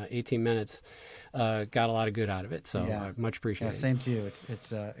and 18 minutes got a lot of good out of it. So much appreciated. Yeah, same to you.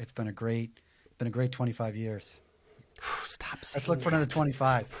 It's been a great 25 years. Stop saying Let's look for another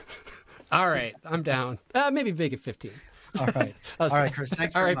 25. All right, I'm down. Maybe make it 15. All right. All right, Chris.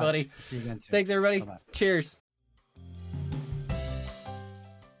 Thanks very much. Buddy. See you again soon. Thanks, everybody. Bye-bye. Cheers.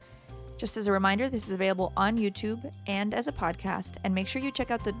 Just as a reminder, this is available on YouTube and as a podcast, and make sure you check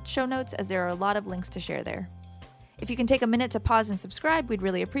out the show notes as there are a lot of links to share there. If you can take a minute to pause and subscribe, we'd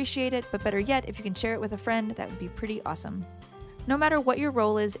really appreciate it, but better yet, if you can share it with a friend, that would be pretty awesome. No matter what your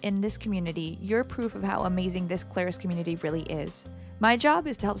role is in this community, you're proof of how amazing this Claris community really is. My job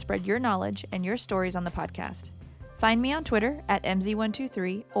is to help spread your knowledge and your stories on the podcast. Find me on Twitter at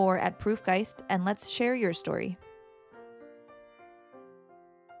MZ123 or at Proofgeist, and let's share your story.